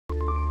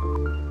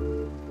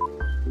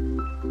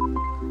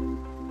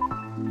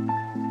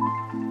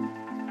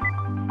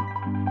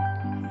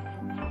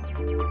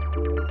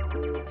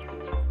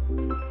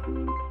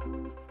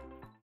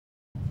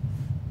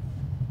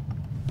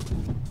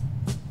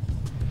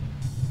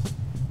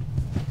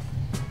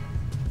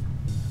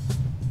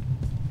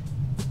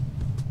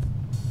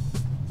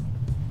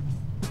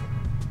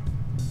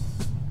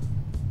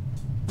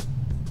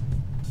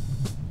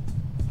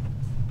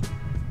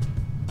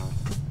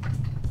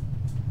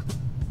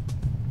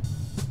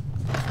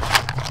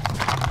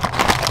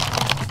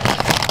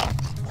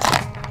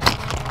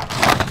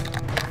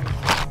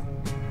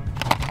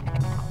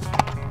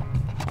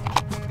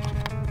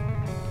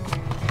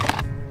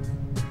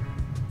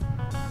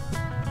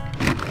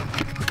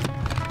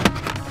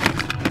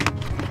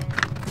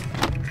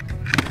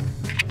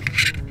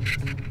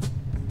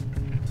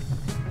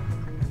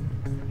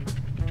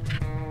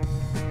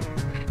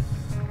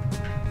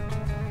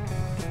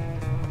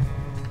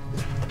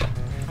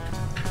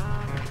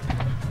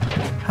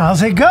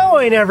How's it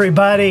going,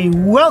 everybody?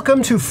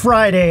 Welcome to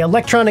Friday,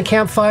 Electronic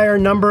Campfire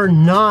number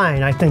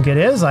 9, I think it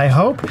is, I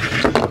hope.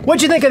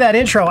 What'd you think of that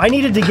intro? I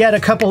needed to get a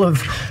couple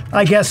of,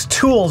 I guess,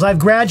 tools. I've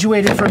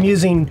graduated from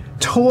using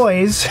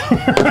toys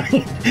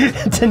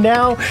to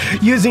now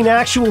using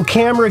actual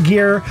camera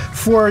gear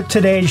for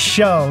today's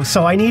show.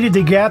 So I needed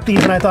to get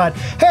these, and I thought,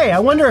 hey, I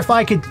wonder if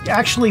I could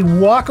actually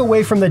walk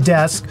away from the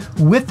desk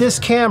with this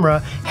camera,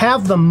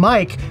 have the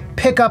mic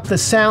pick up the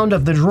sound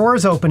of the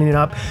drawers opening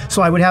up,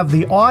 so I would have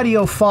the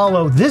audio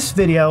follow this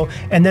video,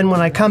 and then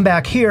when I come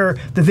back here,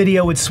 the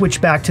video would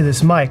switch back to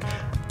this mic.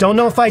 Don't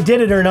know if I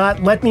did it or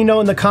not. Let me know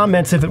in the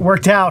comments if it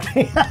worked out.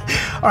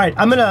 All right,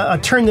 I'm gonna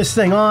turn this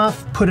thing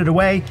off, put it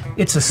away.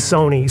 It's a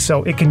Sony,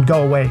 so it can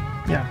go away.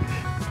 Yeah.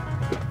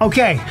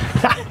 Okay.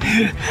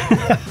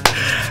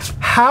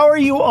 How are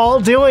you all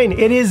doing?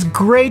 It is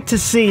great to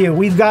see you.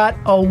 We've got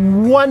a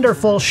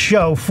wonderful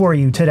show for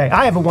you today.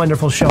 I have a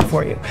wonderful show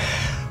for you.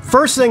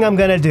 First thing I'm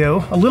gonna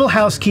do, a little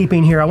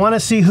housekeeping here. I wanna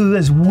see who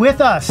is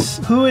with us,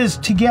 who is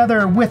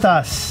together with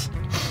us.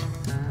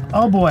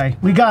 Oh boy,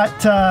 we got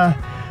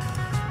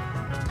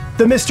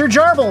the Mr.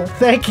 Jarble.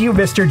 Thank you,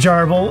 Mr.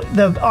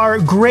 Jarble. Our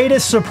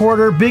greatest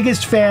supporter,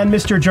 biggest fan,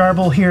 Mr.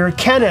 Jarble here.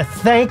 Kenneth,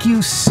 thank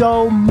you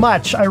so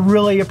much. I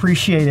really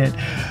appreciate it.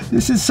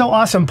 This is so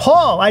awesome.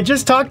 Paul, I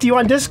just talked to you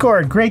on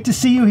Discord. Great to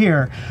see you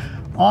here.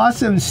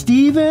 Awesome.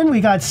 Steven,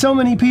 we got so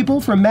many people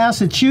from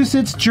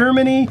Massachusetts,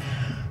 Germany,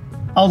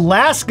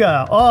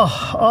 Alaska.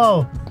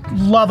 Oh,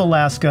 love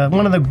Alaska.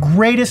 One of the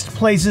greatest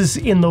places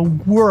in the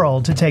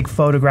world to take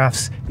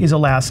photographs is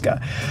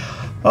Alaska.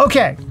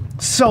 Okay,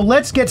 so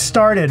let's get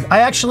started. I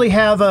actually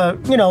have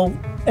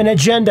an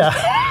agenda.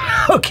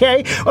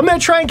 Okay, I'm gonna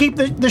try and keep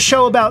the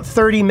show about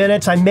 30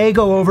 minutes. I may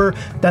go over.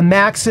 The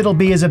max it'll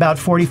be is about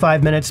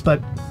 45 minutes,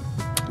 but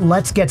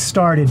let's get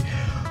started.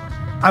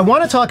 I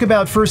want to talk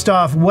about, first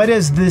off, what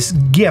is this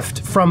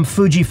gift from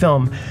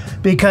Fujifilm,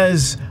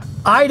 because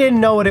I didn't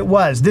know what it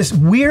was. This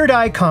weird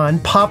icon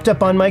popped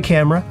up on my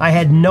camera. I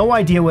had no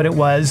idea what it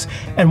was.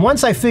 And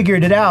once I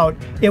figured it out,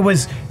 it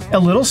was a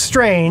little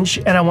strange,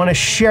 and I want to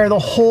share the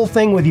whole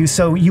thing with you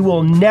so you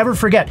will never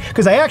forget,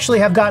 because I actually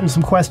have gotten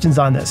some questions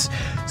on this.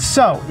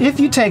 So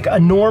if you take a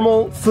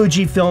normal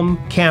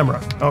Fujifilm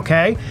camera,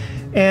 okay,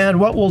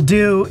 and what we'll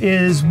do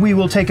is we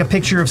will take a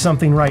picture of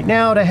something right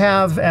now to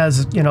have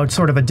as,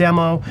 sort of a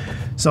demo.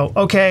 So,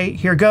 okay,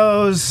 here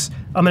goes.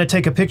 I'm going to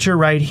take a picture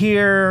right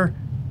here.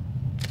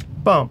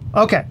 Boom.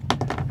 Okay.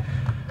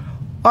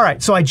 All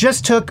right, so I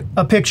just took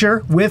a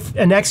picture with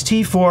an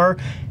X-T4.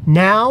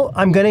 Now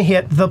I'm going to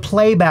hit the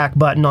playback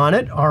button on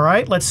it. All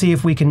right, let's see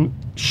if we can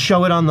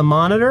show it on the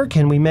monitor.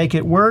 Can we make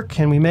it work?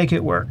 Can we make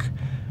it work?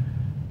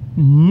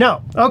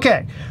 No.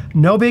 Okay,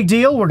 no big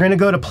deal. We're going to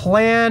go to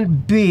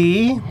Plan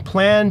B.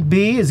 Plan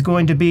B is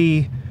going to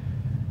be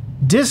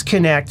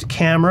disconnect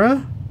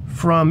camera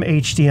from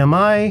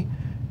HDMI,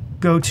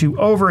 go to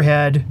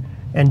overhead,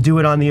 and do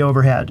it on the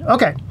overhead.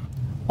 Okay.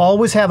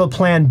 Always have a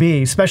plan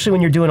B, especially when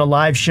you're doing a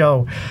live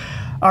show.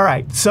 All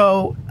right,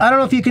 so I don't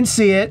know if you can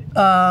see it,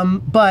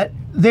 but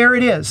there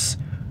it is.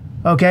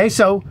 Okay,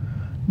 so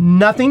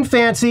nothing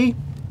fancy,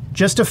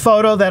 just a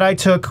photo that I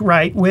took,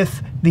 right,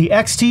 with the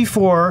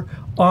X-T4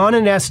 on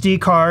an SD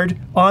card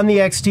on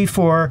the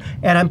X-T4,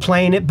 and I'm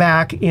playing it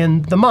back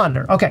in the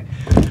monitor. Okay.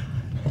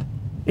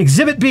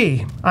 Exhibit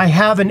B, I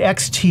have an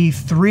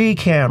X-T3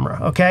 camera,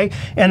 okay?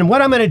 And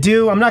what I'm gonna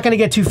do, I'm not gonna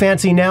get too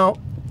fancy now.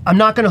 I'm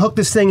not going to hook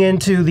this thing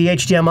into the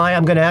HDMI.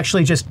 I'm going to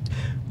actually just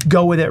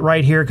go with it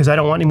right here because I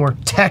don't want any more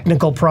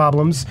technical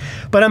problems.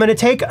 But I'm going to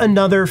take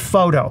another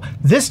photo.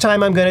 This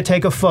time I'm going to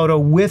take a photo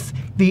with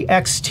the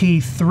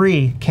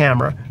X-T3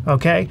 camera,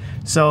 okay?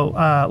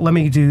 So let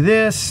me do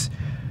this.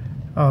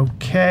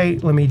 Okay,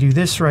 let me do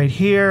this right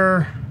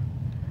here.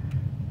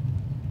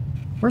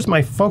 Where's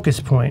my focus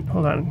point?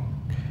 Hold on.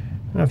 I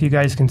don't know if you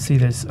guys can see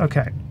this.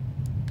 Okay.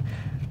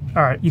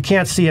 All right, you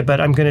can't see it,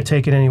 but I'm going to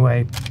take it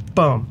anyway.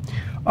 Boom.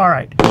 All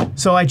right,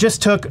 so I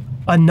just took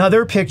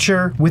another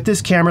picture with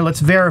this camera.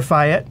 Let's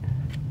verify it.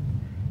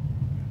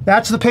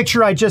 That's the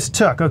picture I just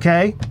took,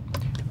 okay?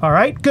 All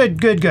right, good,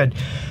 good, good.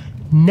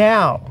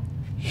 Now,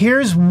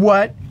 here's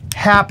what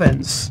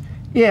happens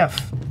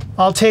if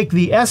I'll take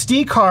the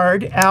SD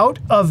card out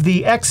of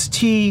the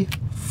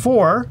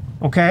X-T4,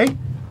 okay?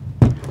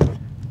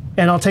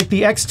 And I'll take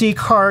the XD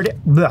card,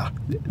 the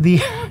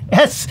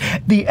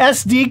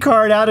SD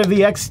card out of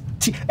the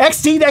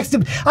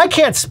XT, I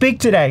can't speak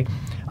today.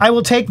 I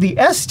will take the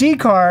SD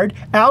card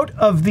out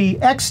of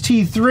the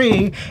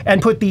X-T3 and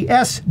put the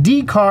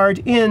SD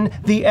card in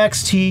the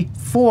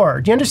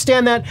X-T4. Do you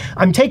understand that?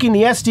 I'm taking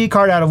the SD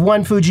card out of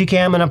one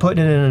Fujicam and I'm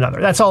putting it in another.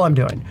 That's all I'm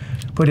doing.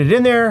 Put it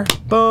in there,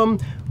 boom.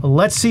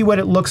 Let's see what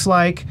it looks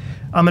like.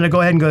 I'm gonna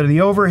go ahead and go to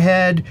the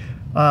overhead.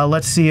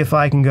 Let's see if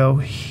I can go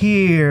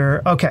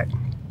here. Okay,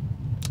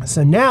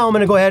 so now I'm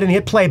gonna go ahead and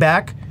hit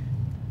playback.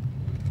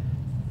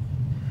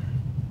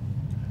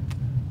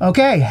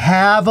 Okay,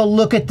 have a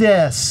look at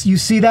this. You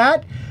see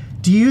that?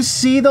 Do you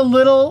see the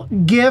little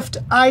gift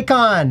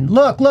icon?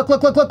 Look, look,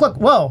 look, look, look, look.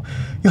 Whoa.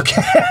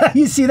 Okay,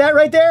 you see that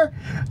right there?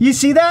 You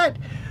see that?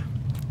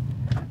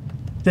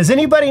 Does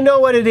anybody know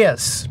what it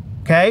is?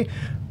 Okay.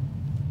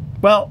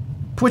 Well,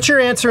 put your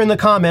answer in the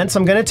comments.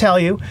 I'm going to tell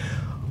you.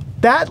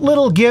 That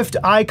little gift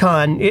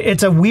icon,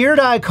 it's a weird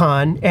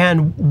icon,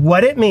 and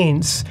what it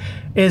means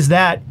is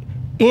that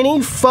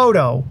any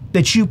photo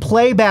that you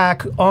play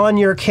back on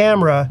your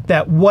camera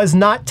that was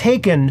not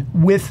taken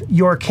with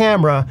your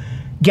camera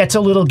gets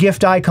a little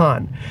gift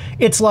icon.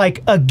 It's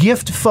like a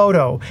gift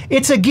photo.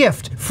 It's a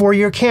gift for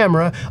your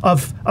camera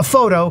of a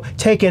photo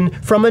taken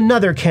from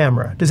another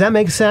camera. Does that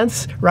make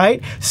sense?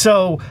 Right?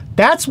 So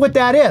that's what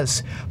that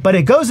is. But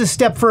it goes a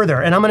step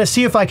further, and I'm going to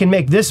see if I can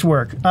make this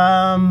work.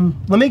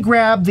 Let me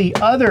grab the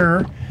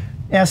other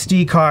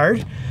SD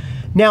card.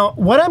 Now,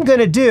 what I'm going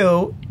to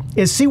do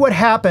is see what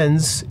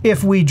happens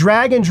if we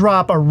drag and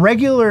drop a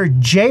regular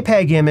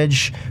JPEG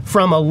image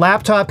from a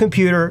laptop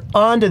computer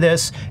onto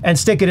this and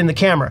stick it in the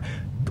camera.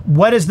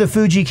 What does the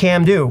Fuji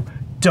Cam do?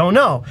 Don't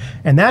know.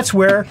 And that's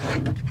where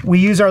we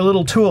use our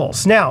little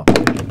tools. Now,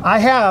 I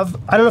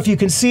don't know if you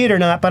can see it or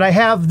not, but I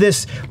have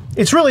this.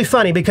 It's really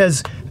funny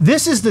because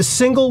this is the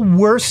single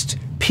worst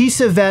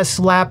piece of S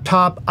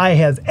laptop I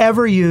have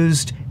ever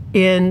used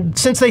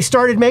since they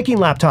started making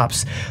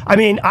laptops. I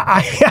mean,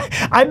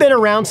 I've been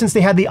around since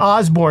they had the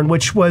Osborne,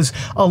 which was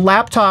a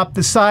laptop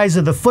the size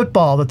of the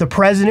football that the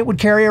president would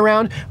carry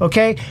around,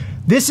 okay?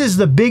 This is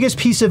the biggest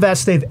piece of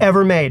S they've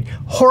ever made.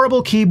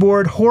 Horrible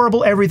keyboard,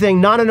 horrible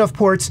everything, not enough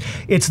ports.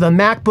 It's the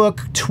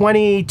MacBook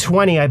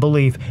 2020, I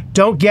believe.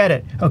 Don't get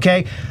it,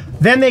 okay?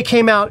 Then they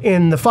came out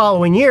in the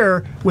following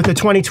year with the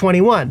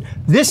 2021.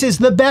 This is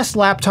the best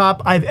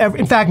laptop I've ever,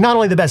 in fact, not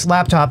only the best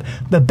laptop,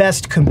 the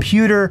best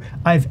computer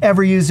I've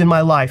ever used in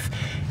my life.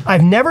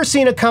 I've never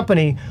seen a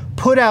company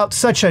put out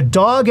such a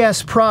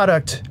dog-ass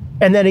product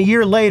and then a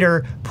year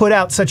later put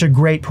out such a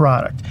great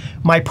product.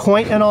 My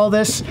point in all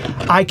this,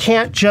 I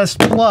can't just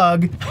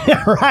plug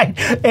right,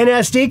 an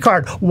SD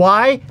card.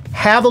 Why?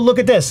 Have a look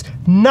at this.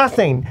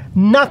 Nothing,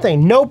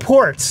 no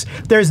ports.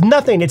 There's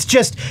nothing. It's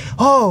just,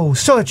 oh,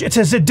 so it's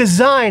a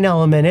design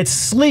element. It's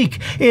sleek.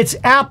 It's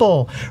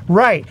Apple.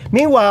 Right.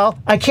 Meanwhile,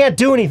 I can't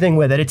do anything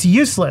with it. It's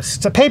useless.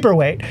 It's a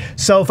paperweight.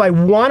 So if I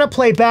want to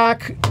play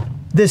back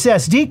this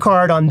SD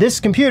card on this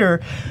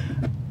computer,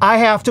 I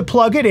have to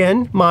plug it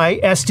in my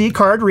SD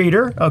card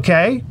reader,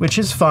 okay, which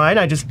is fine.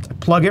 I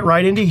just plug it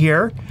right into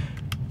here.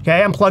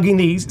 Okay, I'm plugging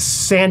the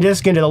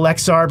SanDisk into the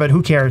Lexar, but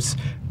who cares?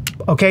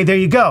 Okay, there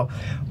you go.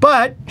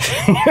 But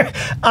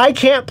I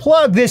can't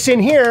plug this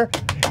in here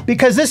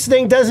because this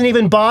thing doesn't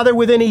even bother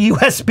with any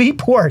USB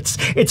ports.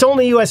 It's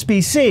only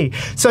USB-C.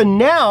 So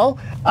now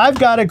I've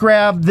got to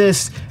grab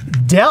this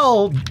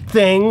Dell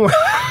thing,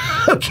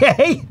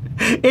 okay?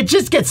 It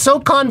just gets so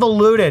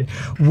convoluted.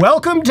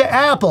 Welcome to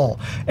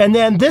Apple. And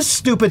then this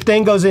stupid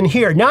thing goes in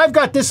here. Now I've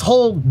got this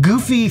whole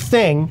goofy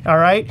thing, all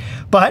right?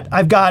 But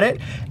I've got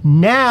it.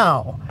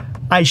 Now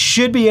I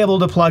should be able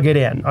to plug it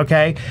in,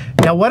 okay?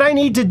 Now what I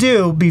need to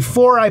do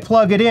before I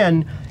plug it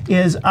in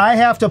is I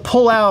have to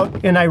pull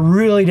out, and I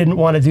really didn't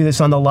want to do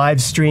this on the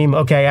live stream,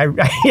 okay?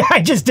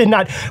 I just did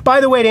not. By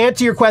the way, to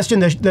answer your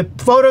question, the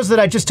photos that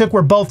I just took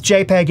were both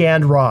JPEG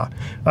and RAW,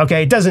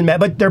 okay? It doesn't matter,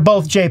 but they're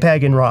both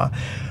JPEG and RAW.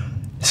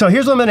 So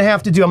here's what I'm going to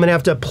have to do. I'm going to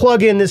have to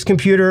plug in this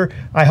computer.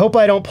 I hope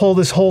I don't pull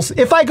this whole...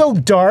 If I go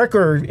dark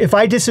or if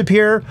I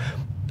disappear,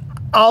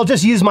 I'll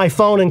just use my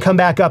phone and come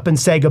back up and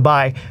say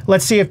goodbye.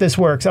 Let's see if this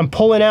works. I'm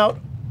pulling out.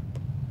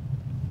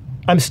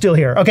 I'm still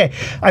here. Okay,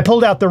 I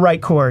pulled out the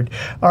right cord.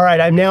 All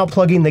right, I'm now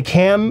plugging the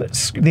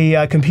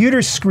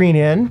computer screen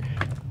in.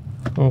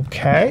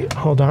 Okay,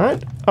 hold on.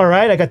 All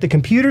right, I got the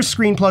computer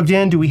screen plugged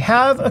in. Do we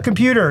have a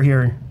computer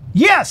here?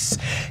 Yes!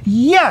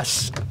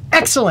 Yes!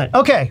 Excellent.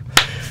 Okay.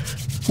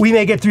 We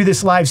may get through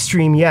this live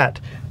stream yet.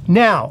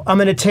 Now, I'm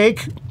going to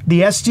take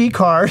the SD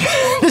card.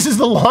 This is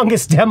the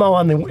longest demo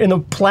in the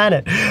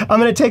planet. I'm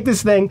going to take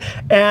this thing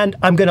and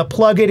I'm going to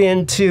plug it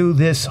into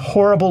this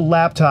horrible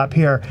laptop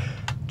here.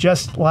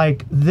 Just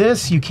like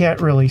this. You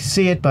can't really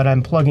see it, but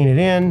I'm plugging it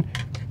in.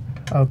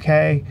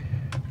 Okay.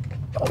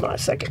 Hold on a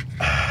second.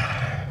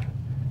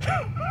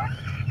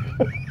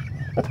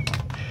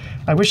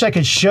 I wish I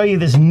could show you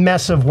this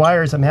mess of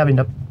wires I'm having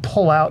to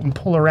pull out and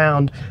pull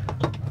around.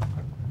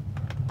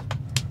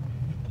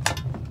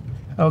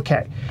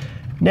 Okay,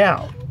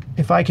 now,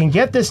 if I can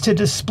get this to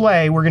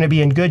display, we're going to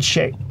be in good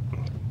shape.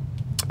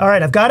 All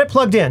right, I've got it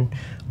plugged in.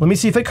 Let me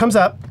see if it comes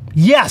up.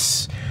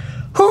 Yes!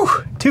 Whew,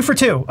 2 for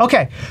 2.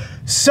 Okay,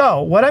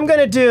 so what I'm going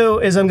to do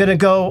is I'm going to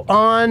go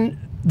on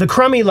the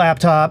crummy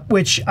laptop,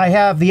 which I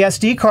have the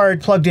SD card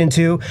plugged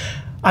into.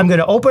 I'm going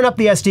to open up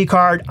the SD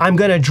card. I'm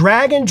going to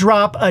drag and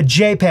drop a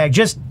JPEG,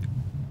 just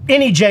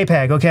any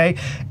JPEG, okay?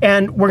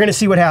 And we're going to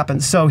see what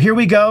happens. So here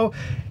we go.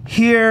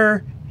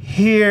 Here,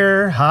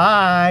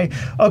 hi.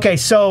 Okay,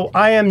 so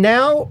I am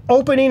now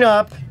opening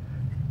up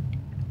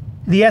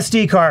the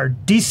SD card.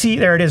 DC,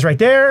 there it is right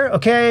there.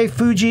 Okay,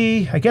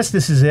 Fuji, I guess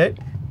this is it.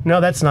 No,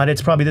 that's not it.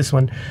 It's probably this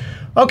one.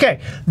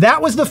 Okay,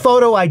 that was the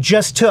photo I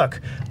just took.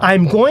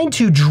 I'm going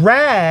to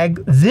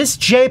drag this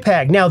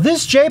JPEG. Now,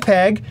 this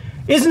JPEG,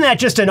 isn't that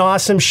just an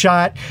awesome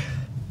shot?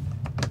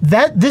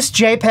 This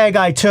JPEG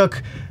I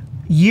took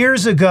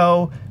years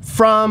ago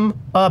from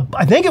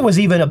I think it was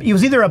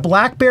either a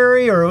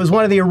BlackBerry or it was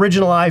one of the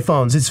original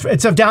iPhones.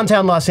 It's of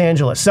downtown Los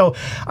Angeles. So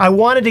I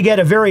wanted to get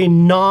a very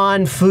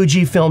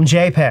non-Fujifilm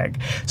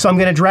JPEG. So I'm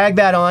going to drag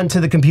that onto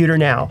the computer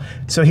now.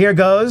 So here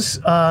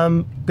goes.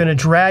 I'm going to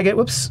drag it.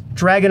 Whoops,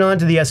 drag it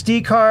onto the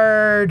SD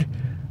card.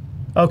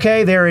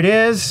 Okay, there it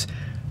is.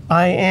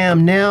 I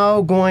am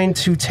now going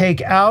to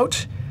take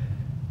out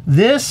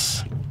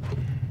this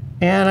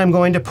and I'm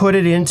going to put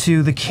it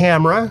into the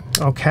camera.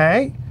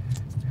 Okay.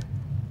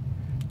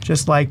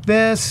 Just like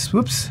this.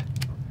 Whoops.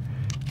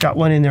 Got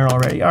one in there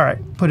already. All right,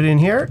 put it in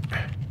here.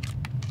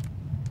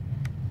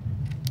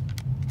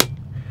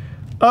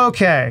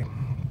 Okay.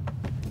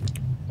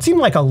 Seemed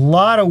like a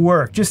lot of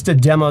work just to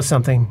demo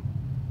something.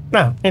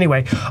 No,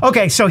 anyway.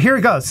 Okay, so here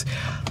it goes.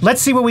 Let's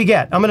see what we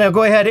get. I'm going to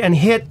go ahead and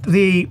hit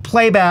the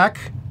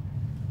playback.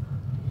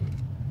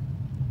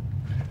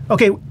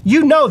 Okay,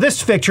 you know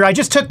this picture. I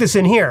just took this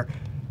in here.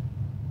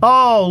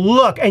 Oh,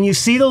 look, and you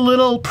see the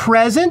little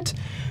present?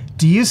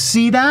 Do you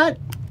see that?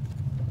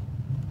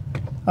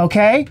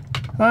 Okay,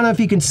 I don't know if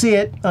you can see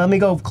it. Let me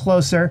go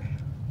closer.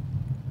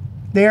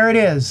 There it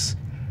is.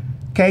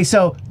 Okay,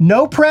 so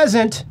no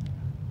present,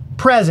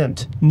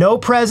 present. No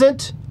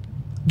present,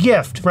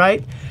 gift,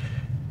 right?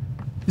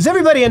 Does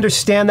everybody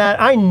understand that?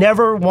 I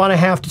never want to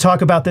have to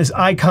talk about this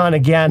icon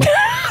again,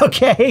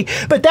 okay?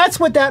 But that's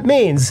what that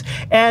means.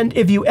 And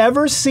if you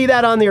ever see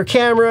that on your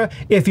camera,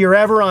 if you're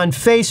ever on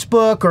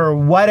Facebook or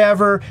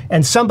whatever,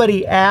 and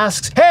somebody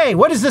asks, hey,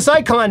 what does this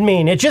icon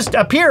mean? It just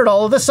appeared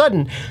all of a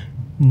sudden.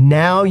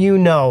 Now you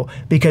know,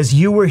 because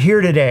you were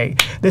here today.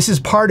 This is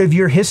part of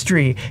your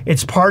history.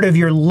 It's part of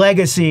your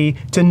legacy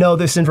to know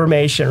this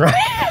information, right?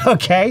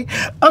 Okay?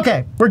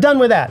 Okay, we're done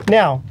with that.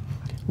 Now,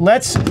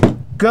 let's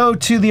go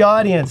to the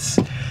audience.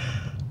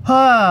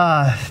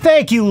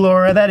 Thank you,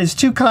 Laura. That is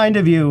too kind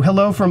of you.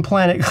 Hello from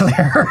Planet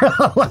Claire.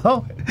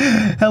 Hello.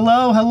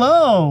 Hello,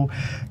 hello.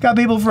 Got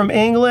people from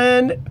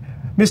England.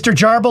 Mr.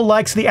 Jarble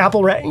likes the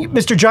Apple rant.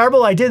 Mr.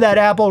 Jarble, I did that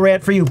Apple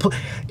rant for you.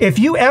 If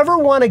you ever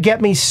want to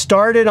get me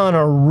started on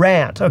a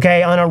rant,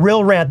 okay, on a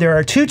real rant, there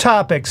are two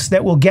topics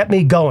that will get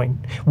me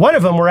going. One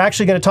of them we're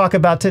actually going to talk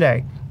about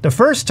today. The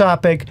first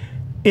topic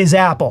is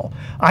Apple.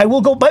 I will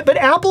go, but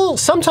Apple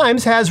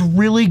sometimes has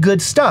really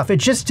good stuff. It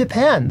just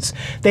depends.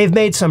 They've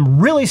made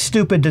some really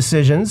stupid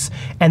decisions,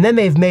 and then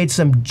they've made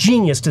some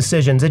genius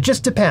decisions. It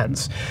just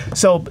depends.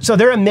 So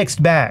they're a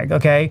mixed bag,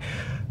 okay?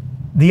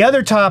 The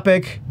other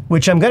topic,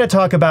 which I'm going to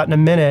talk about in a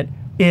minute,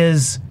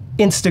 is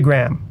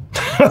Instagram.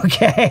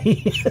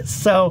 Okay,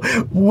 so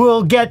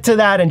we'll get to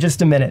that in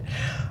just a minute.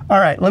 All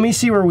right, let me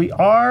see where we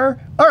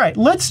are. All right,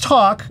 let's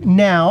talk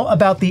now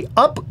about the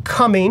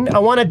upcoming, I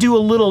want to do a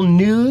little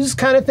news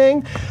kind of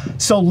thing.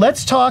 So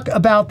let's talk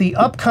about the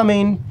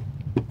upcoming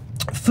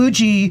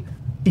Fuji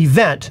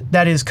event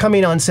that is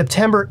coming on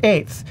September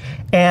 8th.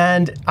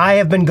 And I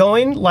have been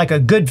going, like a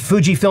good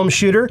Fujifilm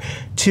shooter,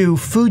 to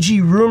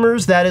Fuji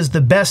Rumors. That is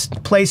the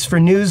best place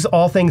for news,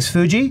 all things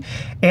Fuji.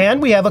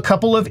 And we have a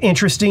couple of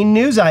interesting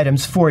news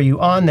items for you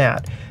on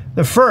that.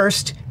 The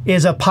first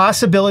is a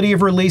possibility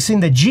of releasing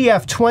the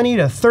GF20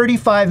 to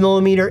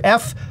 35mm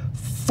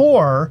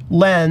f4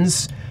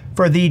 lens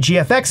for the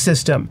GFX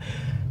system.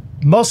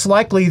 Most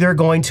likely they're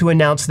going to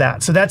announce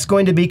that. So that's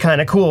going to be kind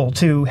of cool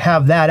to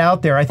have that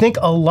out there. I think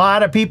a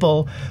lot of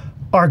people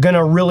are going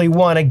to really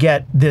want to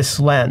get this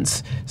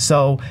lens.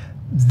 So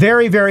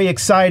very, very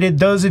excited.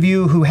 Those of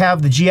you who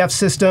have the GF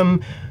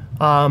system,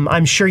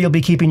 I'm sure you'll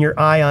be keeping your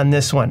eye on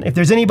this one. If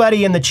there's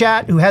anybody in the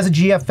chat who has a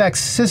GFX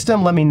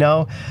system, let me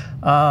know.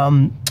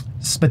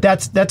 But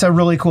that's a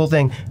really cool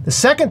thing. The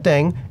second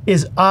thing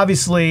is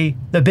obviously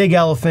the big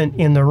elephant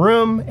in the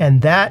room,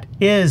 and that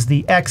is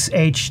the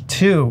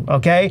XH2,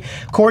 okay?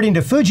 According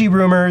to Fuji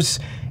Rumors,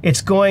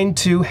 it's going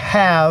to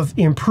have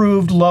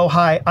improved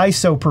low-high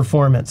ISO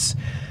performance.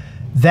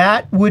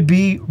 That would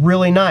be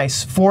really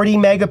nice. 40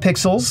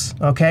 megapixels,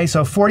 okay?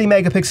 So 40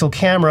 megapixel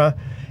camera,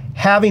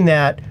 having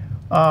that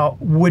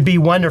would be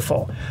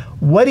wonderful.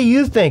 What do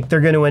you think they're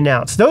going to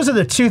announce? Those are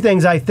the two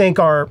things I think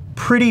are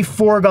pretty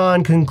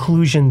foregone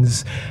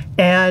conclusions.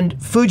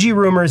 And Fuji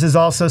Rumors has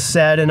also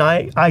said, and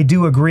I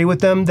do agree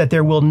with them, that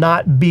there will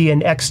not be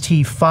an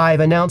XT5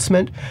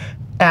 announcement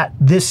at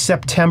this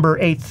September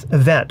 8th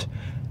event.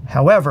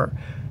 However,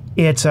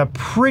 it's a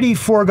pretty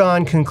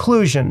foregone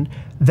conclusion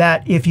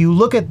that if you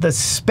look at the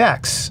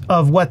specs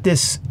of what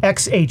this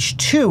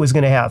XH2 is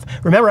going to have,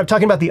 remember I'm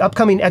talking about the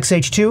upcoming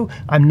XH2,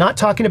 I'm not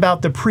talking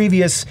about the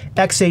previous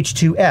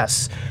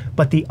XH2S,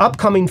 but the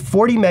upcoming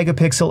 40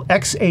 megapixel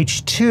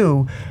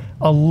XH2,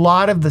 a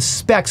lot of the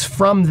specs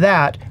from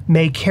that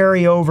may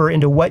carry over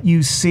into what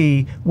you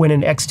see when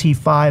an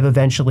XT5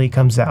 eventually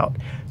comes out.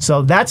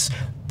 So that's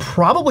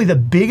probably the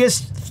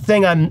biggest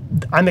thing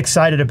I'm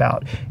excited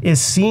about, is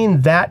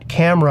seeing that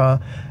camera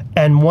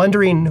and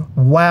wondering,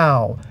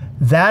 wow,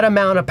 that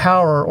amount of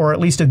power, or at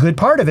least a good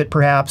part of it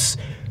perhaps,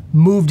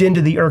 moved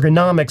into the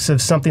ergonomics of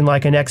something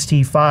like an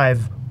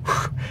XT5.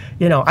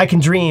 You know, I can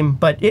dream,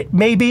 but it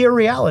may be a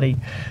reality.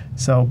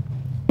 So,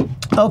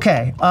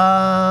 okay,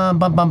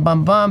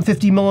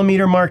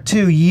 50mm Mark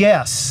II,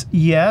 yes,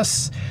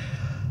 yes.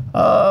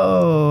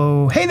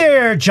 Oh, hey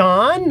there,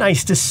 John.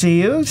 Nice to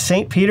see you.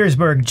 St.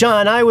 Petersburg.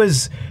 John, I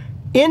was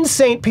in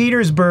St.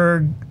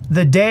 Petersburg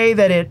the day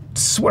that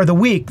or the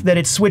week that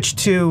it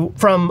switched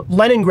from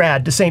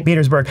Leningrad to St.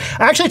 Petersburg.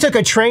 I actually took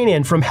a train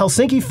in from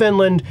Helsinki,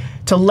 Finland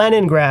to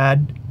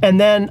Leningrad, and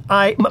then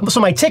so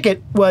my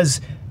ticket was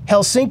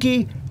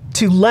Helsinki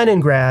to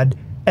Leningrad,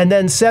 and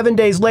then 7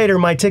 days later,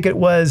 my ticket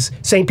was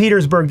St.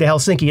 Petersburg to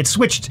Helsinki. It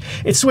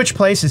switched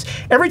places.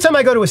 Every time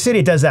I go to a city,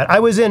 it does that. I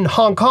was in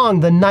Hong Kong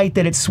the night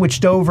that it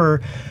switched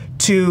over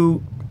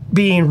to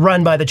being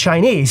run by the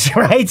Chinese,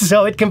 right?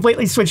 So it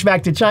completely switched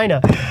back to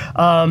China.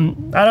 I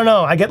don't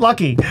know. I get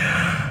lucky.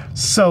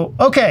 So,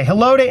 okay.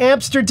 Hello to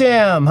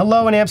Amsterdam.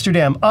 Hello in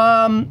Amsterdam.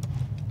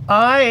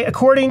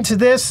 According to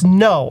this,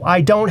 no,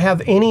 I don't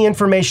have any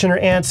information or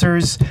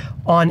answers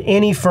on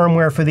any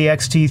firmware for the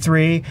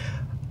X-T3.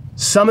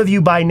 Some of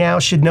you by now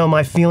should know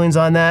my feelings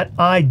on that.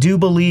 I do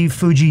believe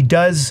Fuji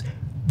does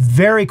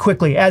very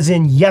quickly, as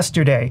in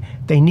yesterday,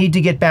 they need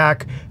to get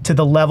back to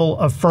the level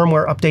of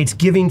firmware updates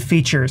giving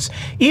features.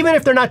 Even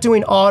if they're not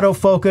doing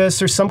autofocus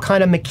or some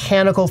kind of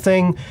mechanical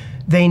thing,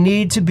 they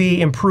need to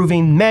be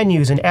improving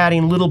menus and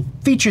adding little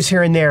features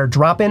here and there.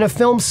 Drop in a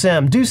film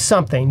sim, do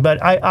something.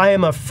 But I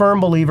am a firm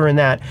believer in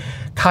that.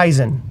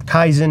 Kaizen,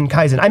 Kaizen,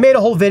 Kaizen. I made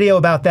a whole video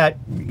about that.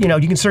 You know,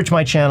 you can search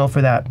my channel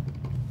for that.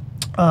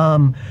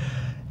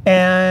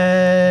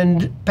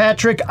 And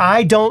Patrick,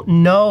 I don't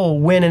know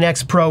when an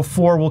X Pro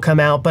 4 will come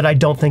out, but I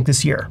don't think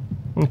this year.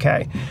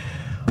 Okay.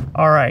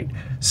 All right.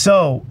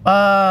 So,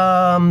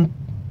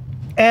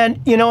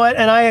 and you know what?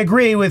 And I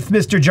agree with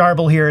Mr.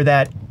 Jarble here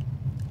that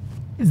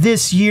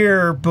this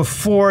year,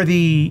 before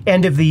the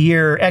end of the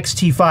year,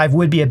 XT5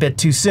 would be a bit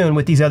too soon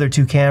with these other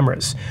two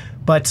cameras.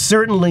 But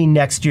certainly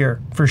next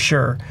year, for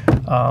sure.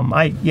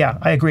 Yeah,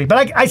 I agree.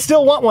 But I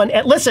still want one.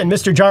 And listen,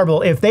 Mr.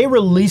 Jarble, if they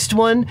released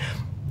one,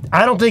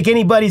 I don't think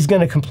anybody's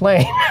going to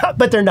complain,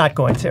 but they're not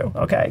going to,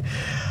 okay?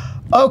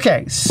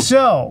 Okay,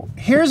 so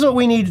here's what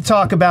we need to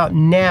talk about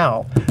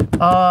now.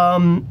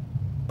 I've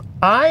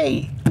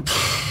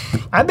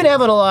been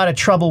having a lot of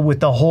trouble with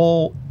the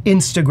whole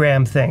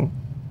Instagram thing,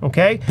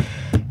 okay?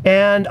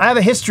 And I have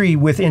a history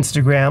with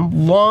Instagram.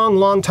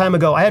 Long time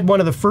ago, I had one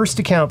of the first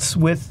accounts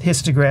with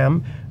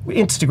Instagram.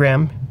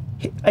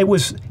 It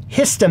was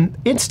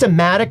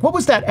Instamatic. What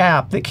was that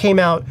app that came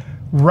out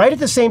right at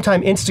the same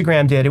time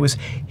Instagram did? It was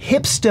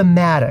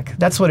Hipstamatic.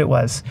 That's what it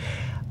was.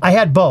 I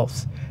had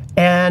both.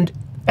 And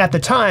at the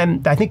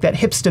time, I think that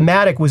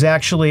Hipstamatic was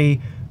actually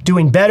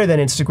doing better than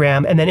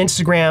Instagram, and then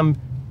Instagram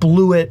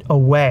blew it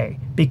away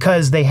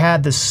because they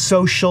had the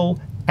social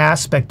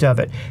aspect of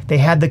it. They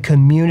had the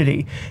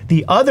community.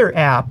 The other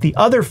app, the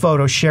other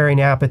photo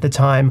sharing app at the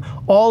time,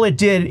 all it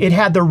did, it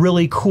had the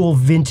really cool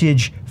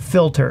vintage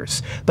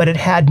filters, but it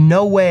had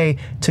no way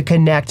to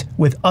connect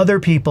with other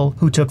people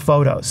who took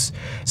photos.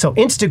 So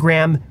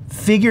Instagram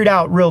figured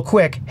out real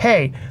quick,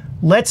 hey,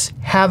 let's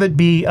have it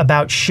be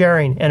about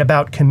sharing and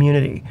about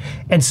community.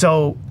 And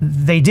so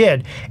they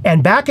did.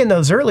 And back in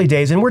those early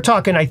days, and we're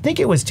talking, I think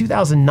it was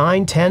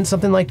 2009, 10,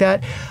 something like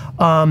that.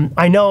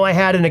 I know I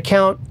had an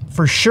account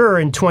for sure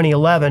in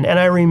 2011, and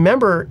I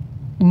remember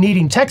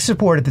needing tech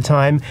support at the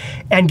time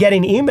and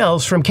getting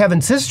emails from Kevin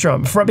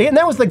Systrom, and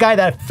that was the guy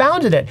that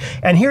founded it.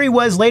 And here he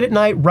was late at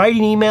night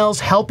writing emails,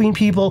 helping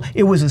people.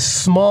 It was a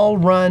small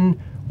run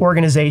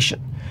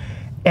organization.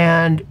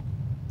 And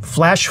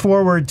flash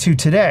forward to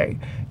today,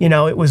 you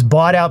know, it was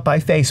bought out by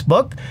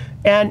Facebook.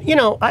 And, you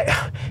know,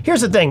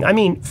 here's the thing. I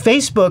mean,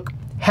 Facebook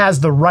has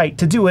the right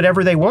to do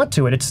whatever they want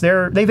to it. It's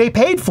they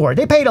paid for it.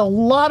 They paid a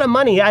lot of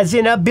money, as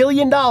in $1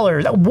 billion,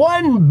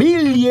 $1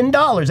 billion.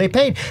 They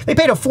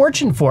paid a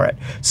fortune for it.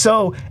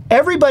 So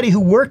everybody who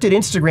worked at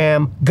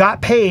Instagram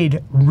got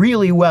paid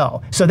really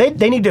well. So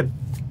they need to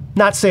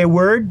not say a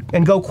word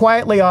and go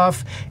quietly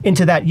off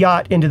into that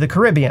yacht into the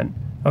Caribbean,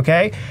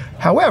 okay?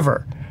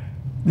 However,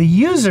 the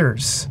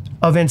users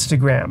of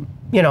Instagram,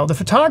 you know, the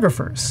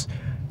photographers,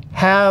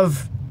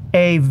 have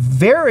a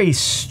very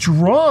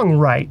strong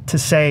right to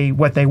say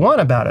what they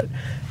want about it.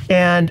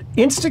 And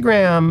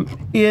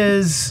Instagram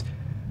is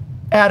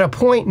at a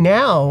point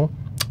now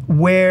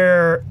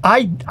where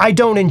I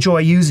don't enjoy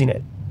using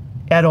it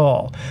at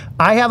all.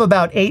 I have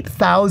about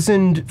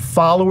 8,000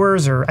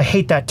 followers, or I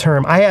hate that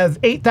term. I have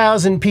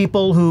 8,000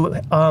 people who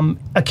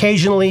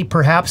occasionally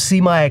perhaps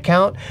see my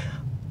account.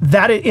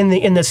 That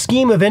in the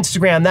scheme of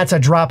Instagram, that's a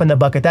drop in the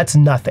bucket. That's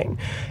nothing.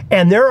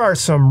 And there are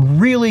some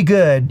really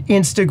good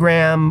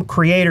Instagram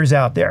creators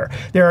out there.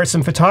 There are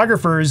some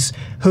photographers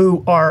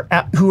who are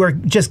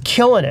just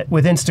killing it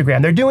with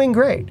Instagram. They're doing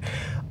great.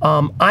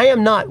 I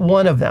am not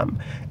one of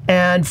them.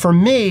 And for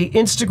me,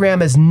 Instagram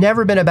has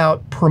never been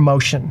about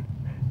promotion.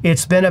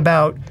 It's been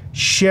about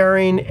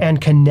sharing and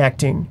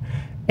connecting.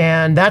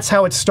 And that's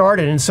how it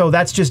started. And so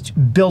that's just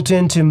built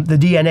into the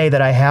DNA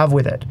that I have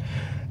with it.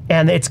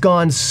 And it's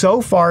gone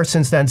so far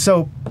since then.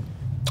 So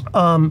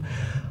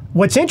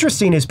what's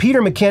interesting is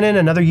Peter McKinnon,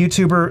 another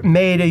YouTuber,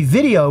 made a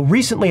video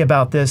recently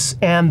about this,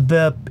 and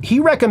he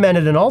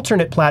recommended an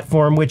alternate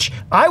platform, which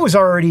I was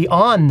already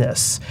on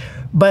this.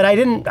 but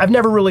I've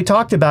never really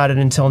talked about it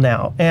until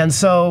now. And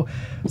so,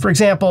 for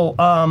example,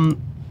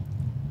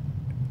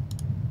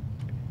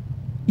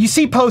 you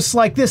see posts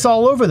like this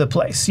all over the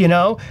place, you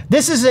know?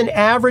 This is an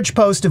average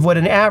post of what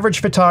an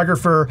average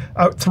photographer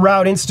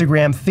throughout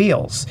Instagram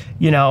feels,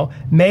 you know?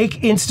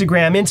 Make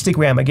Instagram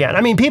Instagram again.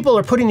 I mean, people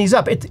are putting these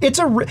up. It's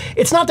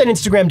not that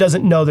Instagram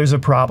doesn't know there's a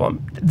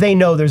problem. They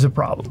know there's a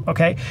problem,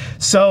 okay?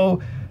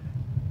 So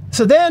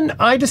then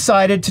I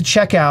decided to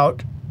check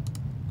out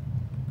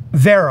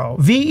Vero,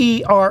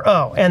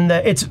 V-E-R-O, and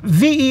it's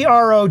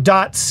vero.co,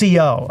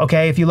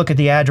 okay? If you look at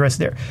the address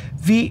there,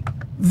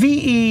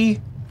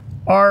 vero.co.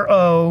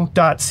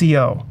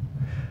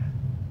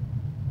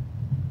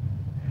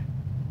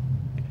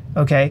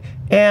 Okay,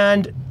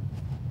 and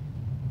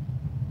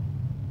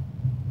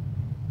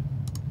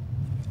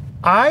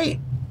I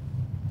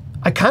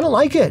kind of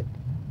like it.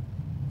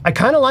 I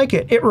kind of like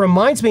it. It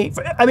reminds me,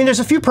 I mean, there's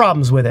a few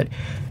problems with it.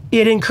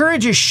 It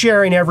encourages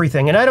sharing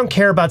everything, and I don't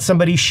care about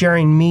somebody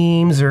sharing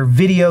memes or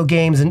video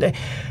games, and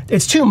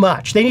it's too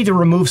much. They need to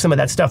remove some of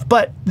that stuff.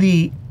 But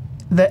the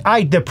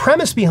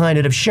premise behind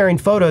it of sharing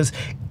photos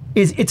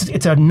is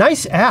it's a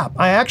nice app.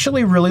 I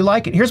actually really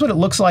like it. Here's what it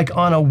looks like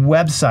on a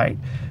website.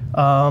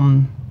 Let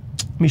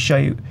me show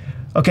you.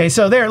 Okay,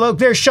 so there, look,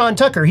 there's Sean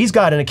Tucker. He's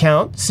got an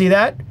account. See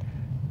that?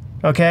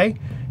 Okay,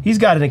 he's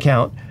got an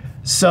account.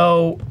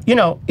 So, you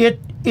know, it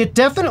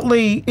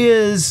definitely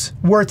is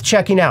worth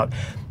checking out.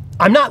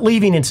 I'm not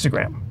leaving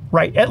Instagram,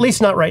 right? At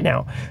least not right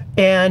now.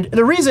 And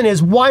the reason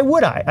is, why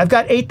would I? I've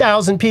got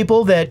 8,000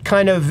 people that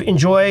kind of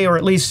enjoy, or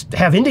at least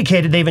have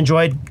indicated they've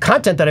enjoyed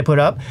content that I put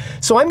up.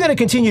 So I'm going to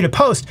continue to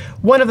post.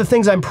 One of the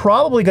things I'm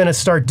probably going to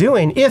start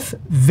doing, if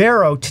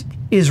Vero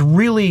is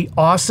really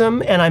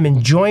awesome and I'm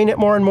enjoying it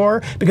more and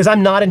more, because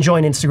I'm not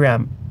enjoying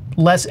Instagram.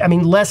 Less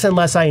and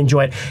less I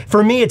enjoy it.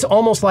 For me, it's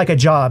almost like a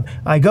job.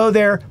 I go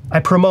there, I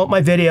promote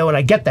my video, and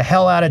I get the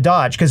hell out of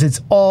Dodge because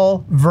it's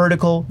all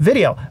vertical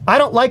video. I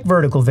don't like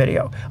vertical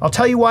video. I'll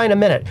tell you why in a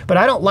minute, but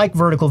I don't like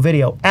vertical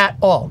video at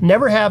all.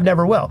 Never have,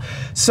 never will.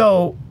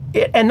 So,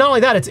 and not only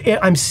that,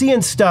 I'm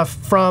seeing stuff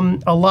from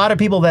a lot of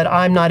people that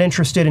I'm not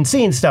interested in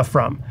seeing stuff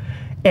from.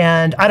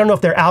 And I don't know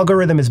if their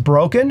algorithm is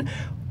broken,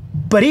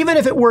 but even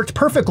if it worked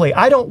perfectly,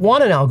 I don't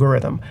want an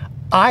algorithm.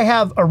 I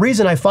have a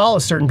reason I follow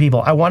certain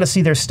people. I want to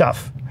see their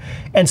stuff.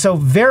 And so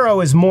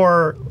Vero is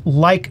more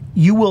like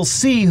you will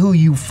see who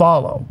you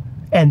follow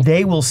and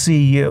they will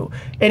see you.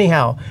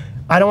 Anyhow,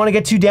 I don't want to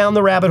get too down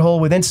the rabbit hole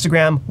with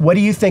Instagram. What do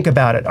you think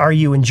about it? Are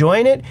you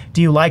enjoying it?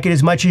 Do you like it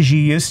as much as you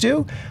used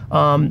to?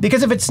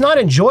 Because if it's not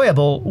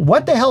enjoyable,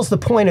 what the hell's the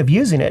point of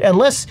using it?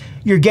 Unless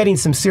you're getting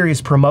some serious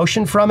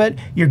promotion from it,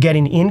 you're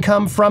getting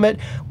income from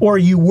it, or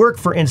you work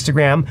for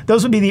Instagram.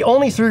 Those would be the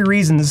only 3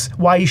 reasons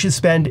why you should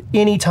spend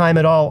any time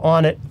at all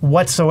on it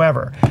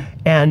whatsoever.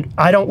 And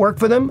I don't work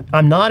for them.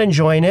 I'm not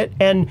enjoying it.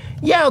 And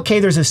yeah, okay,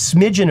 there's a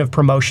smidgen of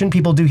promotion.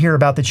 People do hear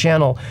about the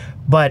channel,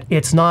 but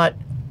it's not,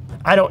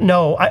 I don't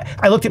know.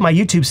 I looked at my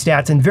YouTube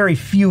stats and very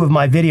few of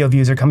my video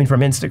views are coming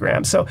from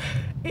Instagram. So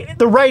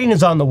the writing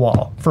is on the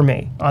wall for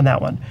me on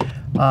that one.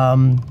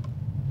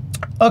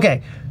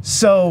 Okay,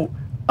 so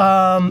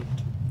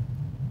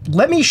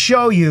let me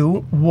show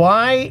you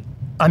why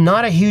I'm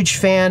not a huge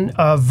fan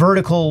of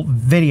vertical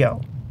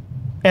video.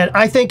 And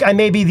I think I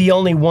may be the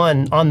only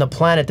one on the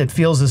planet that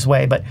feels this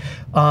way, but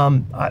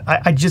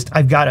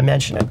I've got to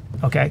mention it,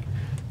 okay?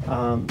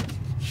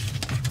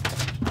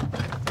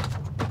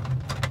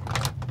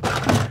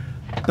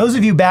 Those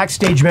of you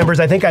backstage members,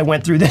 I think I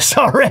went through this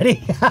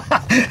already.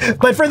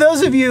 But for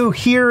those of you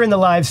here in the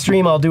live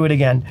stream, I'll do it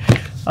again.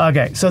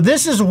 Okay, so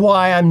this is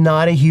why I'm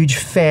not a huge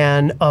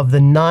fan of the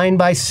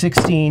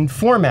 9:16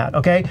 format,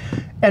 okay?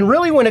 And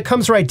really, when it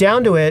comes right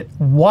down to it,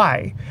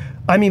 why?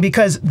 I mean,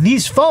 because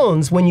these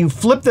phones, when you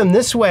flip them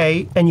this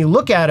way and you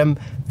look at them,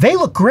 they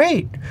look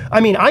great.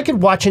 I mean, I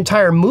could watch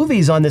entire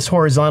movies on this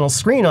horizontal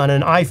screen on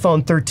an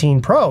iPhone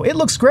 13 Pro. It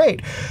looks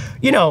great.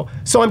 You know,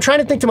 so I'm trying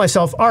to think to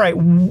myself, all right,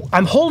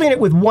 I'm holding it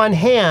with one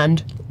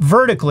hand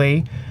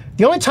vertically.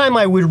 The only time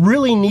I would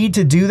really need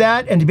to do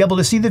that and to be able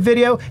to see the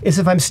video is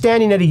if I'm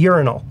standing at a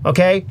urinal,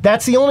 okay?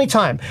 That's the only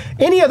time.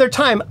 Any other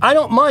time, I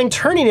don't mind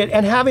turning it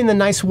and having the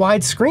nice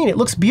wide screen. It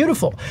looks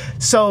beautiful.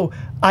 So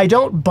I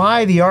don't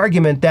buy the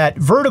argument that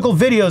vertical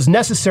video is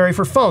necessary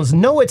for phones.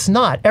 No, it's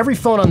not. Every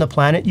phone on the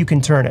planet, you can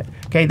turn it.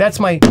 Okay, that's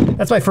my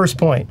first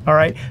point, all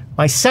right?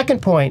 My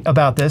second point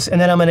about this,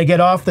 and then I'm gonna get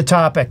off the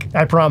topic,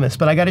 I promise,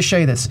 but I gotta show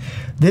you this.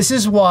 This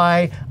is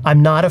why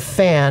I'm not a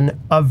fan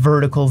of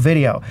vertical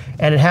video,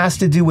 and it has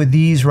to do with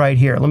these right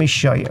here. Let me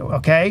show you,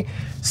 okay?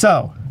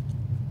 So,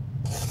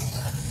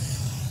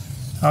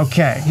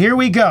 okay, here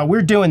we go.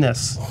 We're doing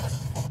this.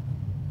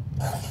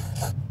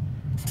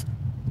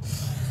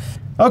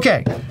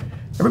 Okay,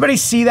 everybody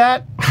see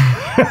that?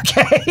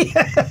 Okay.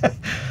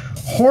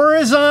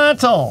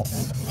 Horizontal,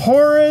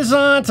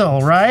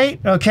 right?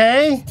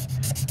 Okay.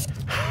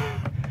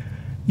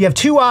 You have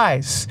 2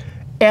 eyes,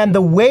 and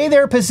the way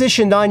they're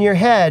positioned on your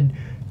head,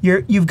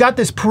 You've got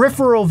this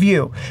peripheral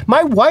view.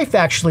 My wife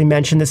actually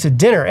mentioned this at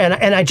dinner,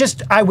 and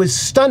I was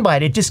stunned by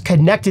it. It just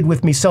connected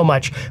with me so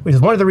much, which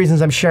is one of the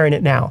reasons I'm sharing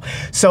it now.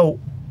 So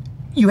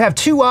you have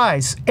two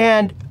eyes,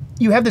 and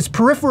you have this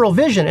peripheral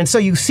vision, and so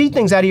you see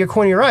things out of your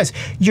corner of your eyes.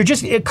 You're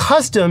just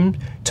accustomed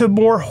to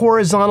more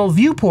horizontal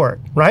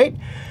viewport, right?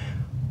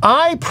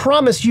 I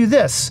promise you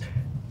this.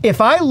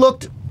 If I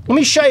looked, let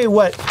me show you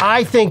what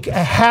I think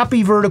a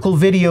happy vertical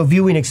video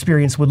viewing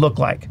experience would look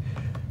like.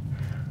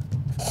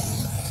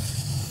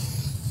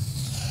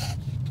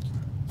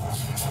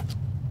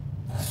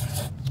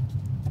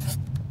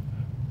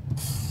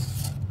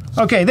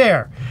 Okay,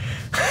 there.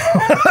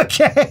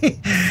 Okay,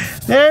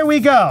 there we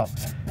go.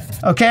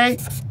 Okay,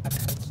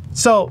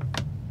 so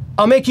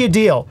I'll make you a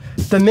deal.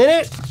 The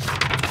minute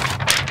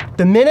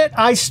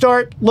I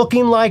start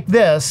looking like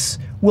this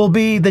will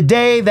be the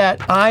day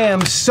that I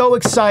am so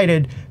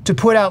excited to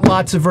put out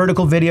lots of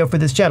vertical video for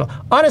this channel.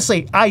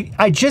 Honestly,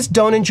 I just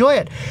don't enjoy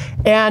it.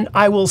 And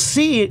I will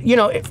see, you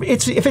know, if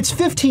it's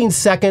 15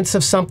 seconds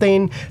of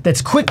something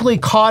that's quickly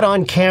caught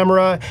on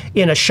camera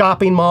in a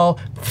shopping mall,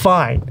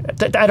 fine.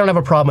 I don't have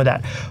a problem with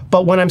that.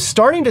 But when I'm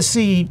starting to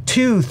see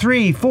 2,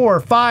 3, 4,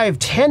 5,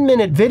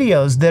 10-minute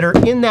videos that are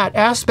in that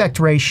aspect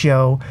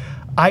ratio,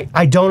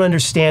 I don't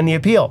understand the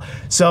appeal.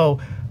 So,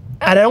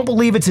 and I don't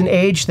believe it's an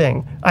age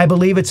thing. I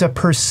believe it's a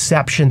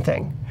perception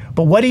thing.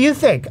 But what do you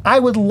think? I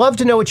would love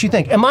to know what you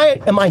think. Am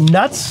I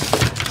nuts?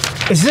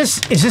 Is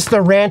this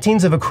the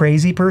rantings of a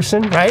crazy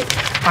person, right?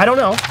 I don't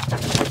know.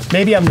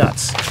 Maybe I'm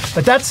nuts.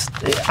 But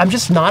I'm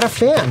just not a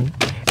fan.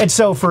 And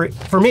so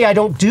for me, I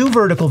don't do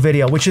vertical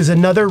video, which is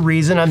another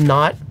reason I'm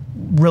not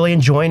really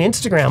enjoying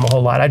Instagram a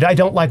whole lot. I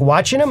don't like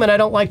watching them, and I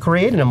don't like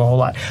creating them a whole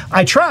lot.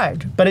 I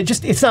tried, but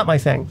it's not my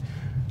thing.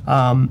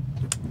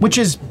 Which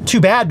is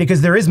too bad,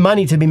 because there is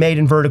money to be made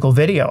in vertical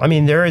video. I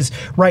mean, there is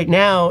right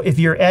now, if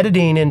you're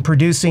editing and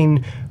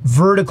producing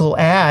vertical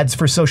ads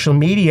for social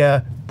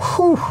media,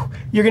 whew,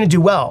 you're gonna do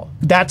well.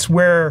 That's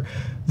where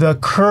the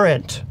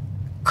current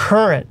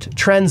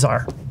trends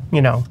are,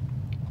 you know.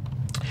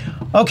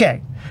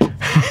 Okay.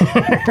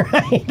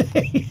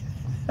 Right.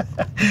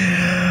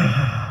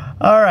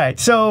 All right,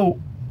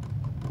 so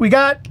we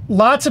got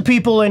lots of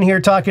people in here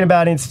talking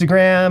about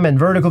Instagram and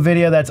vertical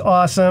video. That's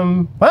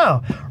awesome.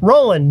 Wow.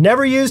 Roland,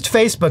 never used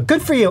Facebook.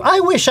 Good for you. I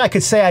wish I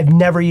could say I've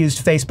never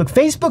used Facebook.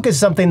 Facebook is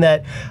something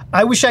that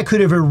I wish I could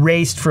have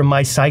erased from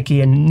my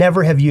psyche and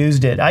never have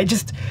used it.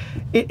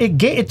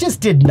 It just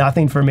did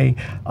nothing for me,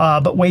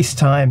 but waste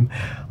time.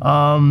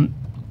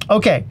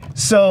 Okay,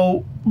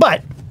 so,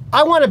 but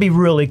I want to be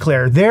really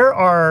clear. There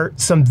are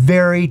some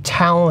very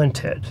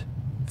talented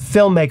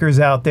filmmakers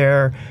out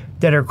there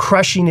that are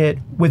crushing it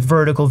with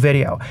vertical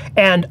video.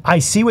 And I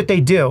see what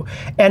they do.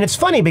 And it's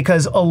funny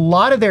because a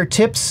lot of their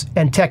tips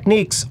and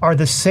techniques are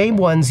the same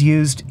ones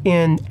used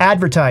in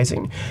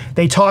advertising.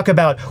 They talk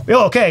about,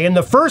 okay, in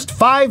the first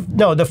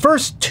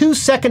 2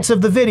 seconds of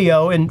the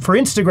video, and for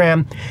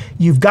Instagram,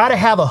 you've got to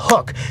have a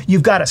hook.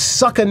 You've got to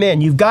suck them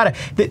in. You've got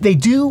to, they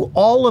do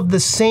all of the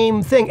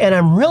same thing. And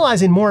I'm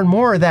realizing more and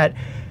more that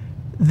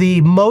the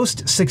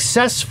most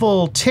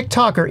successful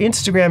TikTok or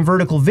Instagram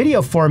vertical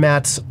video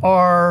formats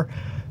are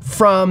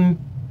from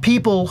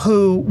people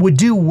who would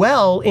do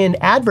well in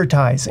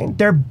advertising.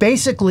 They're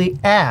basically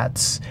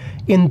ads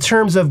in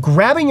terms of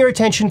grabbing your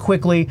attention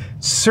quickly,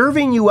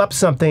 serving you up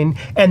something,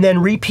 and then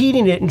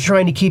repeating it and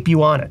trying to keep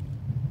you on it.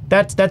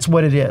 That's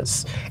what it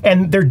is.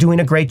 And they're doing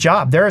a great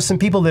job. There are some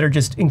people that are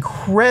just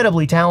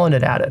incredibly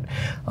talented at it.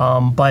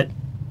 But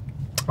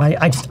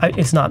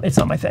it's not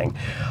my thing.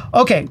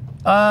 Okay.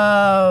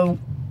 So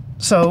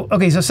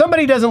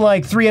somebody doesn't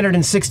like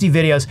 360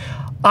 videos.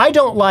 I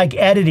don't like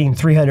editing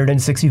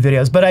 360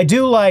 videos, but I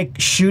do like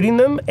shooting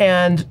them,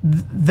 and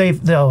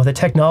the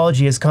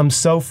technology has come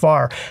so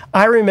far.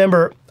 I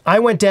remember I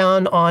went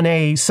down on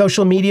a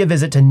social media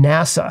visit to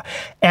NASA,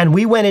 and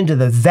we went into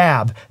the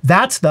VAB.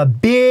 That's the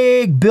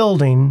big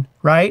building,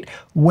 right,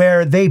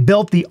 where they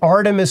built the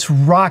Artemis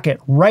rocket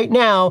right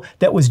now,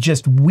 that was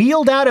just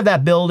wheeled out of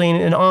that building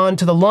and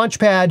onto the launch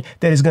pad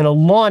that is going to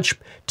launch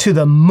to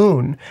the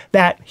moon.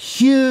 That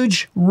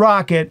huge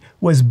rocket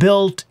was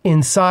built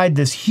inside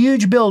this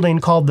huge building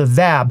called the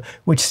VAB,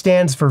 which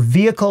stands for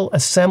Vehicle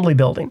Assembly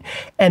Building.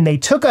 And they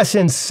took us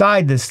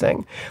inside this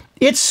thing.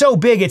 It's so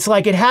big, it's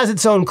like it has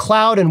its own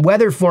cloud and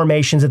weather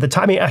formations at the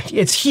time. I mean,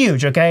 it's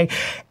huge, okay?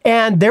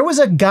 And there was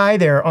a guy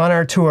there on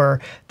our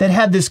tour that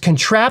had this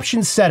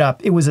contraption set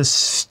up. It was a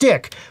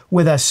stick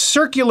with a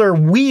circular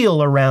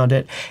wheel around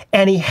it,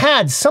 and he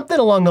had something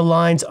along the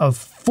lines of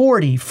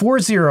 40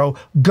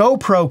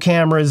 GoPro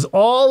cameras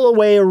all the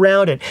way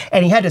around it,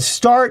 and he had to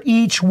start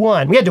each